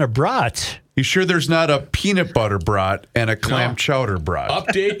 different kind of brats. You sure there's not a peanut butter brat and a clam No. chowder brat?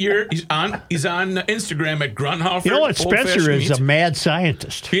 Update he's on Instagram at Grunhofer. You know what? Spencer is Meats. a mad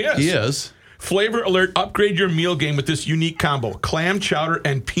scientist. He is. Flavor alert, upgrade your meal game with this unique combo: clam chowder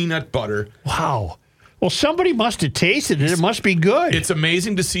and peanut butter. Wow. Well, somebody must have tasted it. It must be good. It's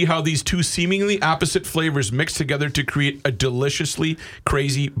amazing to see how these two seemingly opposite flavors mix together to create a deliciously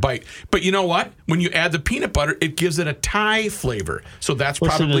crazy bite. But you know what? When you add the peanut butter, it gives it a Thai flavor. So that's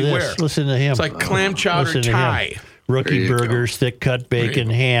Listen probably to where. this. Listen to him. It's like clam chowder Listen to Thai. him. Rookie burgers, thick cut bacon,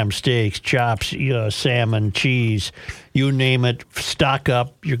 ham, steaks, chops, salmon, cheese, you name it. Stock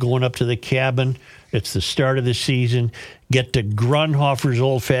up. You're going up to the cabin. It's the start of the season. Get to Grunhofer's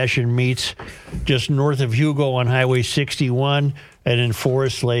old-fashioned meats just north of Hugo on Highway 61 and in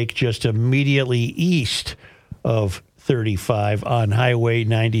Forest Lake just immediately east of 35 on Highway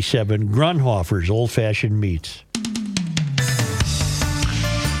 97. Grunhofer's old-fashioned meats.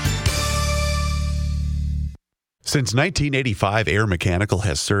 Since 1985, Air Mechanical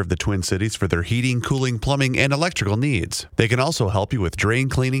has served the Twin Cities for their heating, cooling, plumbing, and electrical needs. They can also help you with drain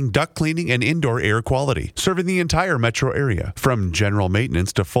cleaning, duct cleaning, and indoor air quality, serving the entire metro area. From general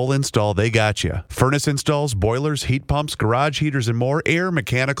maintenance to full install, they got you. Furnace installs, boilers, heat pumps, garage heaters, and more. Air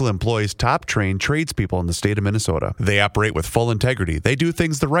Mechanical employs top-trained tradespeople in the state of Minnesota. They operate with full integrity. They do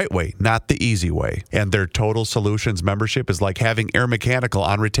things the right way, not the easy way. And their Total Solutions membership is like having Air Mechanical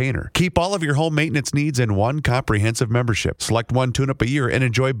on retainer. Keep all of your home maintenance needs in one comprehensive membership. Select one tune-up a year and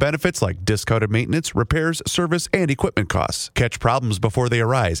enjoy benefits like discounted maintenance, repairs, service, and equipment costs. Catch problems before they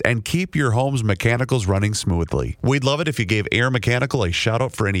arise and keep your home's mechanicals running smoothly. We'd love it if you gave Air Mechanical a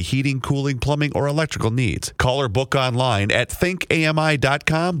shout-out for any heating, cooling, plumbing, or electrical needs. Call or book online at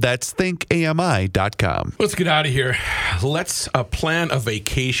thinkami.com. That's thinkami.com. Let's get out of here. Let's plan a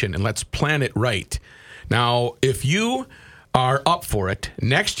vacation, and let's plan it right. Now, if you are up for it,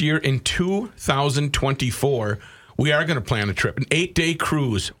 next year in 2024, we are going to plan a trip, an 8-day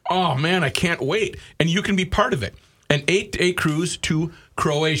cruise. Oh, man, I can't wait. And you can be part of it. An 8-day cruise to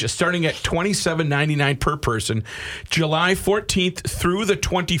Croatia, starting at $27.99 per person, July 14th through the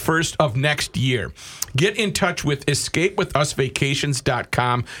 21st of next year. Get in touch with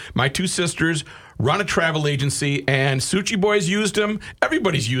escapewithusvacations.com. My two sisters run a travel agency, and Suchi Boys used them.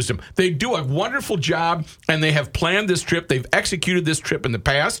 Everybody's used them. They do a wonderful job, and they have planned this trip. They've executed this trip in the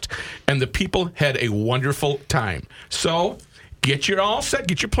past, and the people had a wonderful time. So get your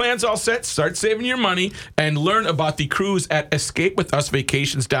plans all set, start saving your money, and learn about the cruise at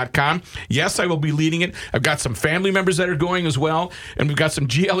escapewithusvacations.com. Yes, I will be leading it. I've got some family members that are going as well, and we've got some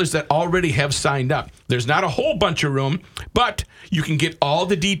GLers that already have signed up. There's not a whole bunch of room, but you can get all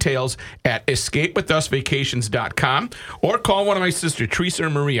the details at escapewithusvacations.com or call one of my sisters, Teresa or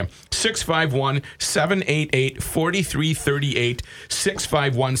Maria, 651-788-4338,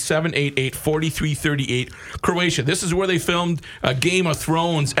 651-788-4338. Croatia. This is where they filmed Game of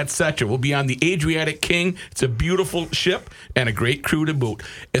Thrones, etc. We'll be on the Adriatic King. It's a beautiful ship and a great crew to boot.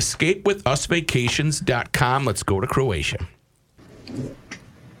 EscapeWithUsVacations.com. Let's go to Croatia.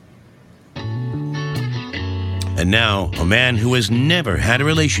 And now, a man who has never had a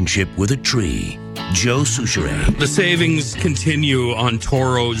relationship with a tree, Joe Souchere. The savings continue on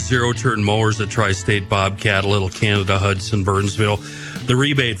Toro zero-turn mowers at Tri-State Bobcat, Little Canada, Hudson, Burnsville. The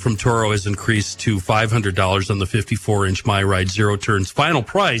rebate from Toro has increased to $500 on the 54-inch MyRide Zero Turns. Final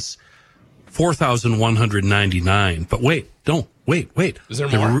price, $4,199. But wait. Is there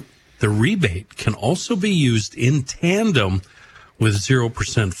more? The rebate can also be used in tandem with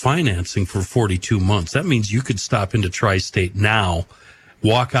 0% financing for 42 months. That means you could stop into Tri-State now,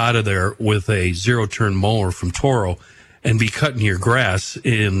 walk out of there with a zero-turn mower from Toro, and be cutting your grass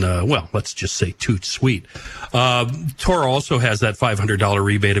in, let's just say Toot Sweet. Toro also has that $500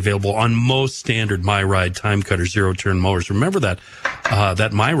 rebate available on most standard MyRide Time Cutter zero-turn mowers. Remember that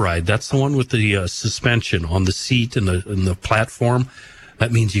MyRide, that's the one with the suspension on the seat and the platform.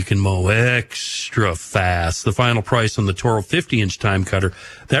 That means you can mow extra fast. The final price on the Toro 50-inch Time Cutter,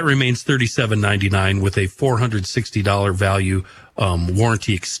 that remains $37.99 with a $460 value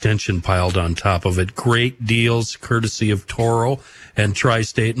warranty extension piled on top of it. Great deals courtesy of Toro and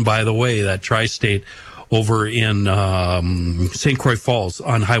Tri-State. And by the way, that Tri-State over in St. Croix Falls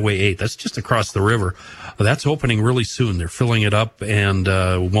on Highway 8, that's just across the river. That's opening really soon. They're filling it up, and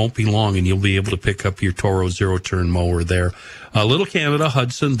won't be long, and you'll be able to pick up your Toro zero-turn mower there. Little Canada,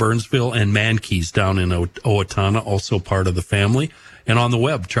 Hudson, Burnsville, and Mankeys down in Owatonna, also part of the family. And on the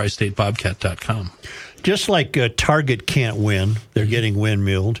web, tristatebobcat.com. Just like Target can't win, they're getting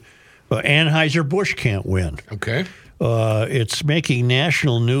windmilled, Anheuser-Busch can't win. Okay. It's making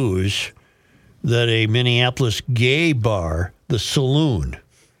national news that a Minneapolis gay bar, the Saloon,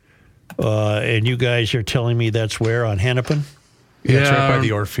 and you guys are telling me that's where, on Hennepin? Yeah, it's right by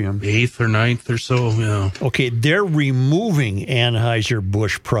the Orpheum. 8th or 9th or so, yeah. Okay, they're removing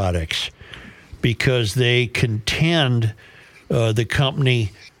Anheuser-Busch products because they contend the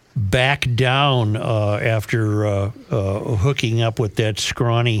company backed down after hooking up with that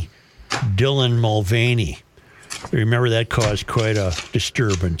scrawny Dylan Mulvaney. Remember, that caused quite a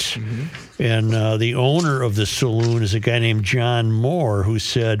disturbance. Mm-hmm. And the owner of the saloon is a guy named John Moore, who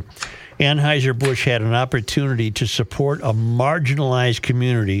said Anheuser-Busch had an opportunity to support a marginalized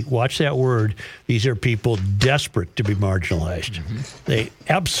community. Watch that word. These are people desperate to be marginalized. Mm-hmm. They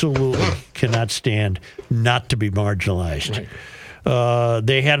absolutely cannot stand not to be marginalized. Right.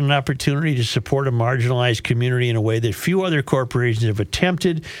 They had an opportunity to support a marginalized community in a way that few other corporations have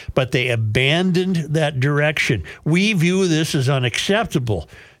attempted, but they abandoned that direction. We view this as unacceptable,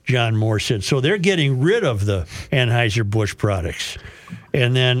 John Moore said. So they're getting rid of the Anheuser-Busch products.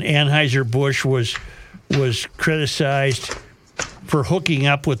 And then Anheuser-Busch was was criticized for hooking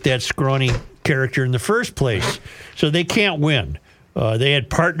up with that scrawny character in the first place. So they can't win. They had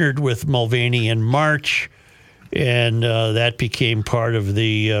partnered with Mulvaney in March, and that became part of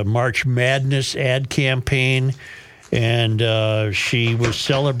the March Madness ad campaign. And she was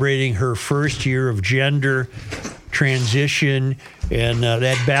celebrating her first year of gender transition, and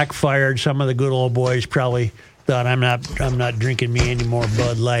that backfired. Some of the good old boys probably thought, I'm not drinking me any more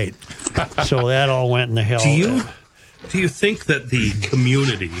Bud Light. So that all went in the hell. Do you think that the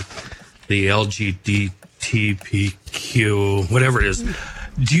community, the LGBTQ, whatever it is,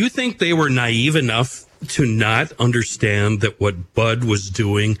 do you think they were naive enough to not understand that what Bud was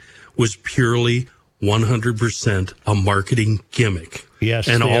doing was purely 100% a marketing gimmick? Yes,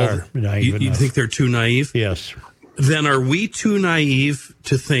 and they are naive you think they're too naive? Yes. Then are we too naive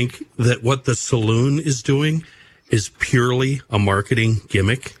to think that what the saloon is doing is purely a marketing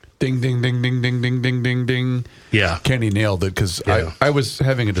gimmick? Ding, ding, ding, ding, ding, ding, ding, ding, ding. Yeah. Kenny nailed it, because I was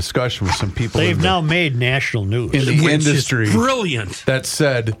having a discussion with some people. They've now made national news. In the industry. Brilliant. That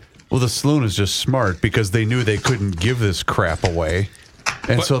said, well, the saloon is just smart because they knew they couldn't give this crap away.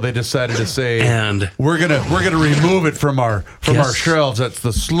 And so they decided to say, and we're gonna remove it from our shelves. That's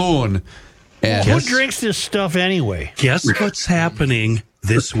the saloon. And who drinks this stuff anyway? Guess what's happening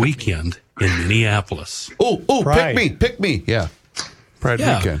this weekend in Minneapolis? Pick me. Yeah. Pride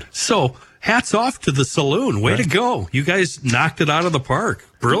weekend. So hats off to the saloon. Way to go. You guys knocked it out of the park.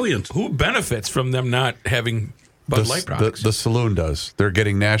 Brilliant. Who benefits from them not having Bud Light products? The saloon does. They're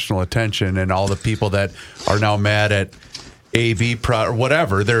getting national attention, and all the people that are now mad at AV or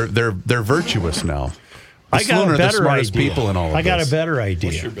whatever, they're virtuous now. I got a better idea. People in all of I got this. a better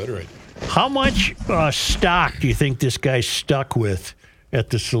idea. What's your better idea? How much stock do you think this guy's stuck with at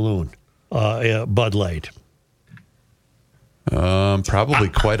the saloon, Bud Light? Probably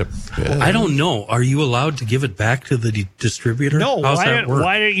quite a bit. I don't know. Are you allowed to give it back to the distributor? No. How's that work?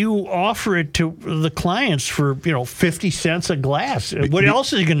 Why don't you offer it to the clients for 50 cents a glass? What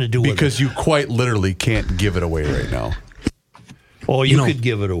else is he going to do with it? Because you quite literally can't give it away right now. Oh, you could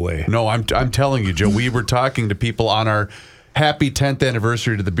give it away. No, I'm telling you, Joe. We were talking to people on our happy 10th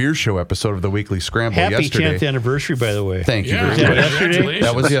anniversary to the Beer Show episode of the Weekly Scramble yesterday. Happy 10th anniversary, by the way. Thank you very much. Yesterday?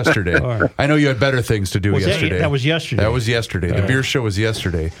 That was yesterday. Right. I know you had better things to do yesterday. That was yesterday. That was yesterday. The Beer Show was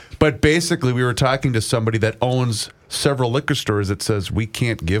yesterday. But basically, we were talking to somebody that owns several liquor stores that says we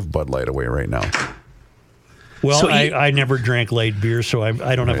can't give Bud Light away right now. Well, so I never drank light beer, so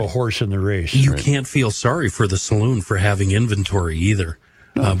I don't have a horse in the race. You can't feel sorry for the saloon for having inventory either.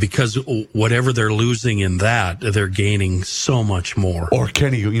 Because whatever they're losing in that, they're gaining so much more. Or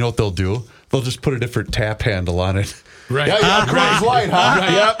Kenny, you know what they'll do? They'll just put a different tap handle on it. Right. Yeah, Coors Light, huh?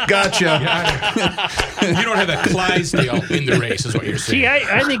 Right. Yep, gotcha. You don't have a Clydesdale in the race, is what you're saying. See,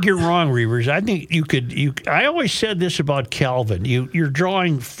 I think you're wrong, Reavers. I think you could. I always said this about Calvin. You're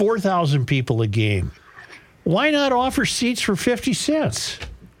drawing 4,000 people a game. Why not offer seats for 50 cents?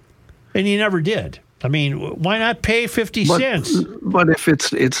 And you never did. I mean, why not pay 50 cents? But if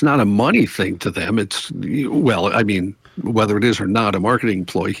it's not a money thing to them, I mean, whether it is or not a marketing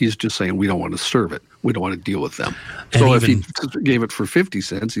employee, he's just saying we don't want to serve it. We don't want to deal with them. So if he gave it for 50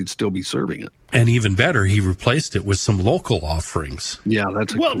 cents, he'd still be serving it. And even better, he replaced it with some local offerings. Yeah,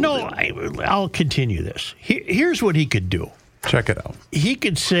 that's I'll continue this. Here's what he could do. Check it out. He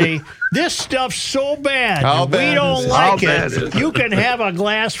could say, this stuff's so bad, we don't like it. You can have a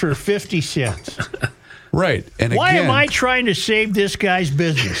glass for 50 cents. Right. And why am I trying to save this guy's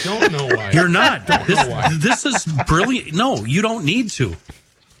business? Don't know why. You're not. This is brilliant. No, you don't need to.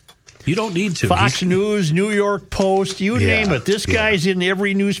 You don't need to. Fox News, New York Post, you name it. This guy's in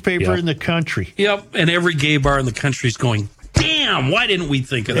every newspaper in the country. Yep. And every gay bar in the country is going, damn, why didn't we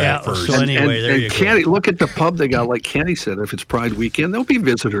think of that first? So anyway, there you go. Look at the pub they got. Like Kenny said, if it's Pride weekend, there'll be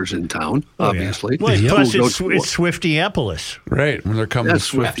visitors in town, obviously. Well, plus it's Swiftyapolis. Right, when they're coming to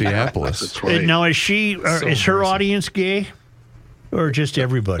Swiftyapolis. That's right. Now, is her audience gay? Or just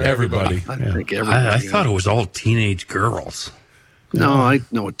everybody? Everybody. I think everybody. I thought it was all teenage girls. No, I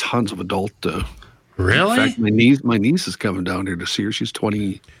know tons of adult. Really? In fact, my niece is coming down here to see her. She's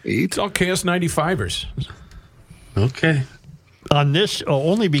 28. It's all KS95ers. Okay. On this,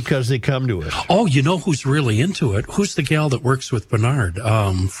 only because they come to us. Oh, you know who's really into it? Who's the gal that works with Bernard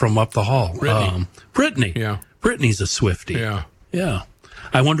from up the hall? Brittany. Yeah. Brittany's a Swiftie. Yeah. Yeah.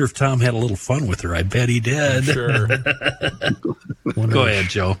 I wonder if Tom had a little fun with her. I bet he did. Sure. Go ahead,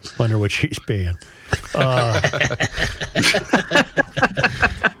 Joe. Wonder what she's paying.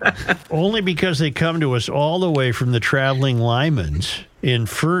 Only because they come to us all the way from the Traveling Lymans in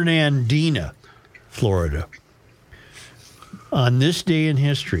Fernandina, Florida. On this day in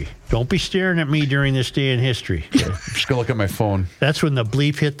history. Don't be staring at me during this day in history. Okay? I'm just going to look at my phone. That's when the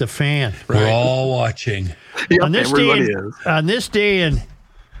bleep hit the fan. Right. We're all watching. Yep, on this day in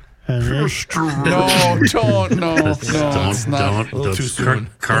No, don't. No, it's not. A little too soon.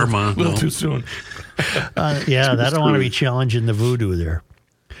 Karma. A little too soon. Yeah, I don't want to be challenging the voodoo there.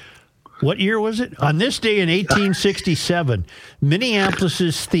 What year was it? On this day in 1867,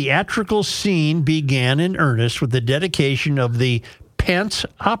 Minneapolis' theatrical scene began in earnest with the dedication of the Pence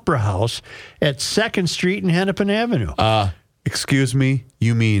Opera House at 2nd Street and Hennepin Avenue. Excuse me,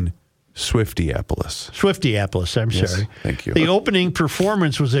 you mean Swiftiapolis. Swiftiapolis, I'm sorry. Thank you. The opening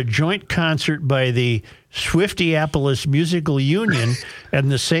performance was a joint concert by the Swiftiapolis Musical Union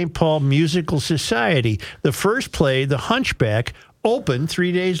and the St. Paul Musical Society. The first play, The Hunchback, opened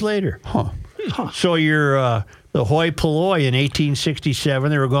 3 days later. So you're the hoi polloi in 1867.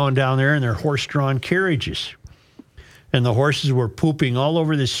 They were going down there in their horse-drawn carriages. And the horses were pooping all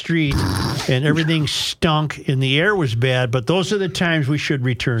over the street, and everything stunk, and the air was bad. But those are the times we should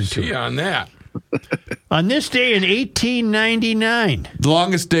return to. See on that. On this day in 1899. The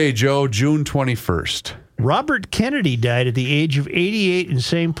longest day, Joe, June 21st. Robert Kennedy died at the age of 88 in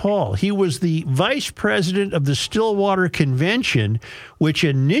St. Paul. He was the vice president of the Stillwater Convention, which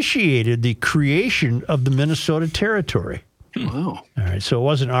initiated the creation of the Minnesota Territory. Wow. All right, so it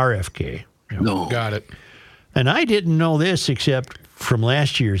wasn't RFK. No. Got it. And I didn't know this except from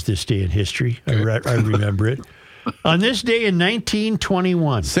last year's This Day in History. I remember it. On this day in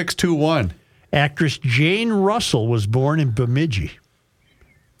 1921, 621. actress Jane Russell was born in Bemidji.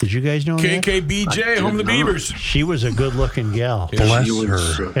 Did you guys know that? KKBJ, home of the Beavers. She was a good-looking gal. Bless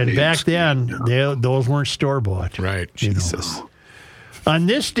her. And back then, those weren't store-bought. Right. Jesus. On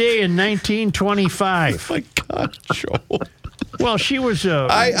this day in 1925. My God, Joe. Well, she was...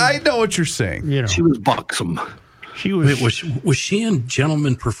 I know what you're saying. You know, She was buxom. she was... Wait, was she in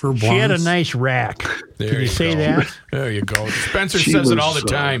Gentlemen Prefer Blondes? She had a nice rack. There Can you say go. that? There you go. Spencer She says it was, all the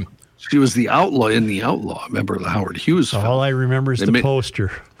time. She was the outlaw in The Outlaw. Remember the Howard Hughes film? All I remember is They the made-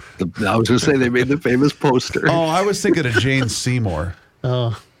 poster. I was going to say they made the famous poster. Oh, I was thinking of Jane Seymour.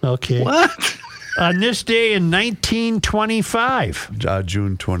 Oh, okay. What? On this day in 1925,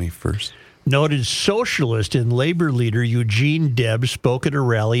 June 21st. noted socialist and labor leader Eugene Debs spoke at a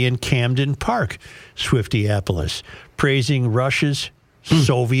rally in Camden Park, Swiftiapolis, praising Russia's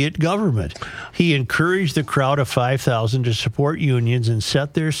Soviet government. He encouraged the crowd of 5,000 to support unions and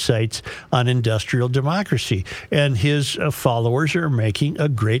set their sights on industrial democracy. And his followers are making a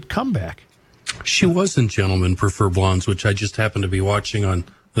great comeback. She was in Gentlemen Prefer Blondes, which I just happen to be watching on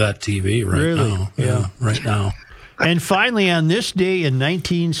that TV right now. Yeah. Right now. And finally, on this day in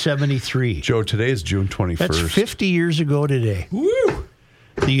 1973, Joe, today is June 21st. that's 50 years ago today. Woo!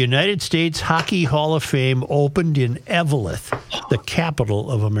 The United States Hockey Hall of Fame opened in Eveleth, the capital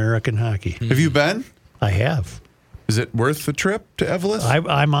of American hockey. Have you been? I have. Is it worth the trip to Eveleth?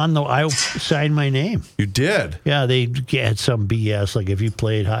 I signed my name. You did? Yeah, they had some BS, like if you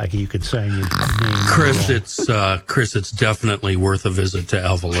played hockey, you could sign your name. Chris, it's definitely worth a visit to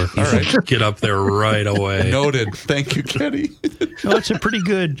Eveleth. All right. Get up there right away. Noted. Thank you, Kenny. No, it's a pretty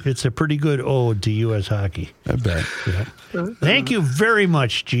good ode to U.S. hockey. I bet. Yeah. Thank you very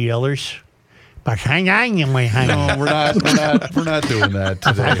much, GLers. No, we're not doing that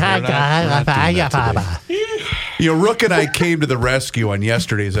today. Rook and I came to the rescue on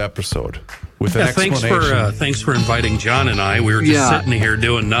yesterday's episode with an explanation. Thanks for inviting John and I. We were just sitting here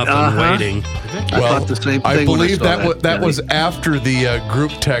doing nothing, waiting. I thought the same thing. I believe when I saw that was after the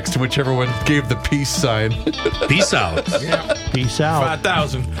group text in which everyone gave the peace sign. Peace out. Yeah. Peace out.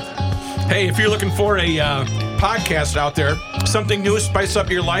 5,000. Hey, if you're looking for a podcast out there, something new to spice up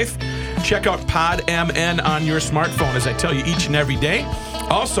your life, check out PodMN on your smartphone, as I tell you each and every day.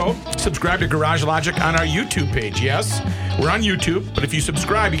 Also, subscribe to Garage Logic on our YouTube page. Yes, we're on YouTube, but if you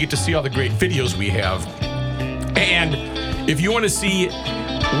subscribe, you get to see all the great videos we have. And if you want to see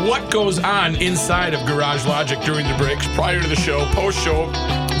what goes on inside of Garage Logic during the breaks, prior to the show, post-show,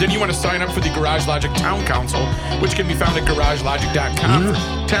 then you want to sign up for the Garage Logic Town Council, which can be found at garagelogic.com for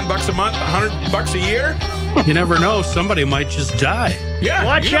 $10 a month, $100 a year. You never know. Somebody might just die. Yeah.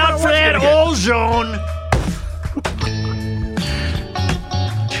 Watch you never out know for what's that gonna get. ozone.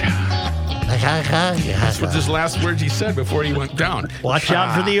 That's what his last words he said before he went down. Watch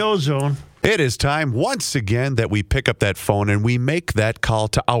out for the ozone. It is time once again that we pick up that phone and we make that call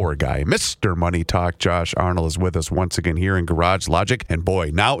to our guy, Mr. Money Talk. Josh Arnold is with us once again here in Garage Logic. And boy,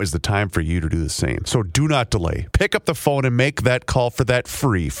 now is the time for you to do the same. So do not delay. Pick up the phone and make that call for that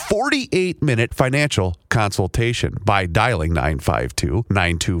free 48-minute financial consultation by dialing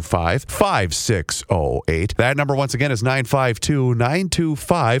 952-925-5608. That number once again is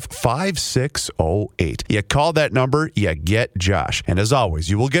 952-925-5608. You call that number, you get Josh. And as always,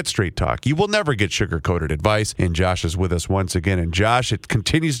 you will get straight talk. You will never get sugar-coated advice. And Josh is with us once again. And Josh, it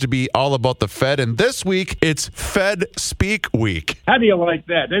continues to be all about the Fed. And this week, it's Fed Speak Week. How do you like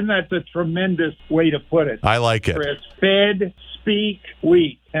that? Isn't that a tremendous way to put it? I like it. Chris, Fed Speak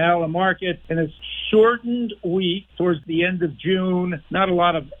Week. Now, the market in a shortened week towards the end of June, not a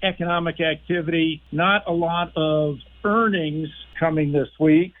lot of economic activity, not a lot of earnings coming this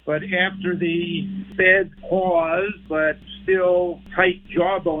week. But after the Fed pause, but still tight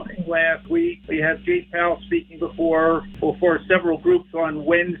jawboning last week, we have Jay Powell speaking before several groups on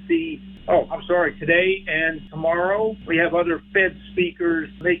today and tomorrow. We have other Fed speakers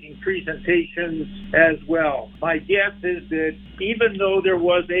making presentations as well. My guess is that even though there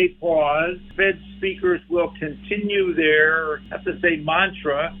was a pause, Fed speakers will continue their, I have to say,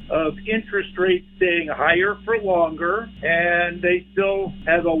 mantra of interest rates staying higher for longer, and they still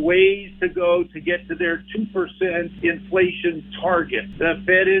have a ways to go to get to their 2% inflation target. The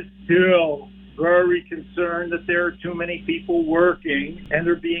Fed is still very concerned that there are too many people working and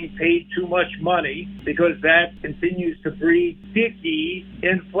they're being paid too much money, because that continues to breed sticky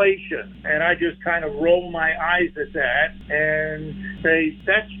inflation. And I just kind of roll my eyes at that and say,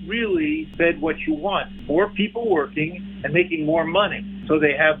 that's really Fed what you want. More people working and making more money. So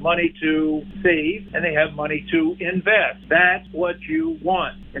they have money to save and they have money to invest. That's what you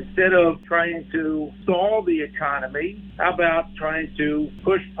want. Instead of trying to stall the economy, how about trying to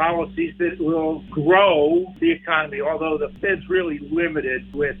push policies that will grow the economy? Although the Fed's really limited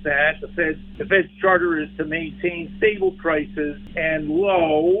with that. The Fed's charter is to maintain stable prices and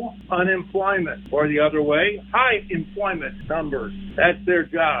low unemployment, or the other way, high employment numbers. That's their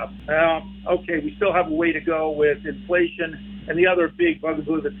job. Now, okay, we still have a way to go with inflation. And the other big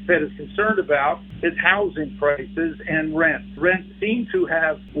bugaboo that the Fed is concerned about is housing prices and rent. Rents seem to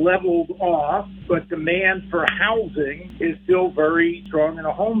have leveled off, but demand for housing is still very strong. And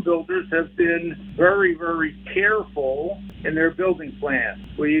the home builders have been very, very careful in their building plans.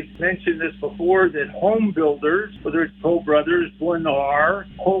 We've mentioned this before, that home builders, whether it's Toll Brothers, Lennar,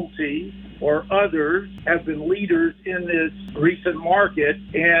 Pulte, or others, have been leaders in this recent market,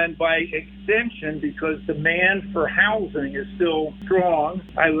 and by extension, because demand for housing is still strong,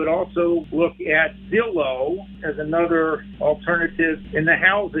 I would also look at Zillow as another alternative in the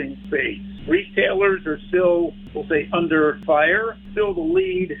housing space. Retailers are still, we'll say, under fire. Still, the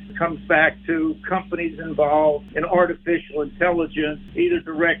lead comes back to companies involved in artificial intelligence, either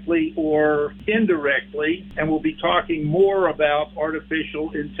directly or indirectly. And we'll be talking more about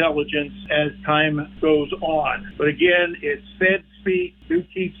artificial intelligence as time goes on. But again, it's Fed speak. Do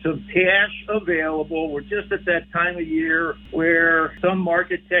keep some cash available. We're just at that time of year where some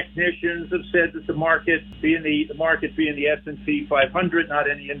market technicians have said that the market being the S&P 500, not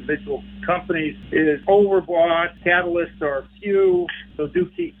any individual companies, is overbought. Catalysts are few. So do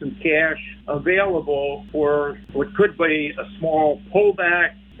keep some cash available for what could be a small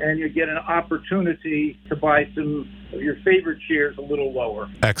pullback, and you get an opportunity to buy some of your favorite shares a little lower.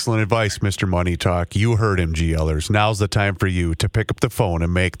 Excellent advice, Mr. Money Talk. You heard him, GLers. Now's the time for you to pick up the phone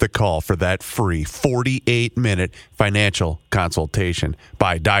and make the call for that free 48-minute financial consultation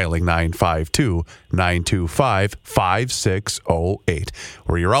by dialing 952-925-5608,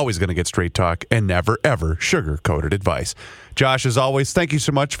 where you're always going to get straight talk and never, ever sugar-coated advice. Josh, as always, thank you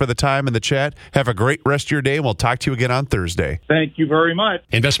so much for the time and the chat. Have a great rest of your day, and we'll talk to you again on Thursday. Thank you very much.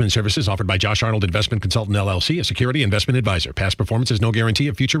 Investment services offered by Josh Arnold Investment Consultant, LLC, a security investment advisor. Past performance is no guarantee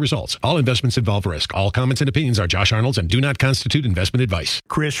of future results. All investments involve risk. All comments and opinions are Josh Arnold's and do not constitute investment advice.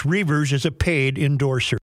 Chris Reavers is a paid endorser.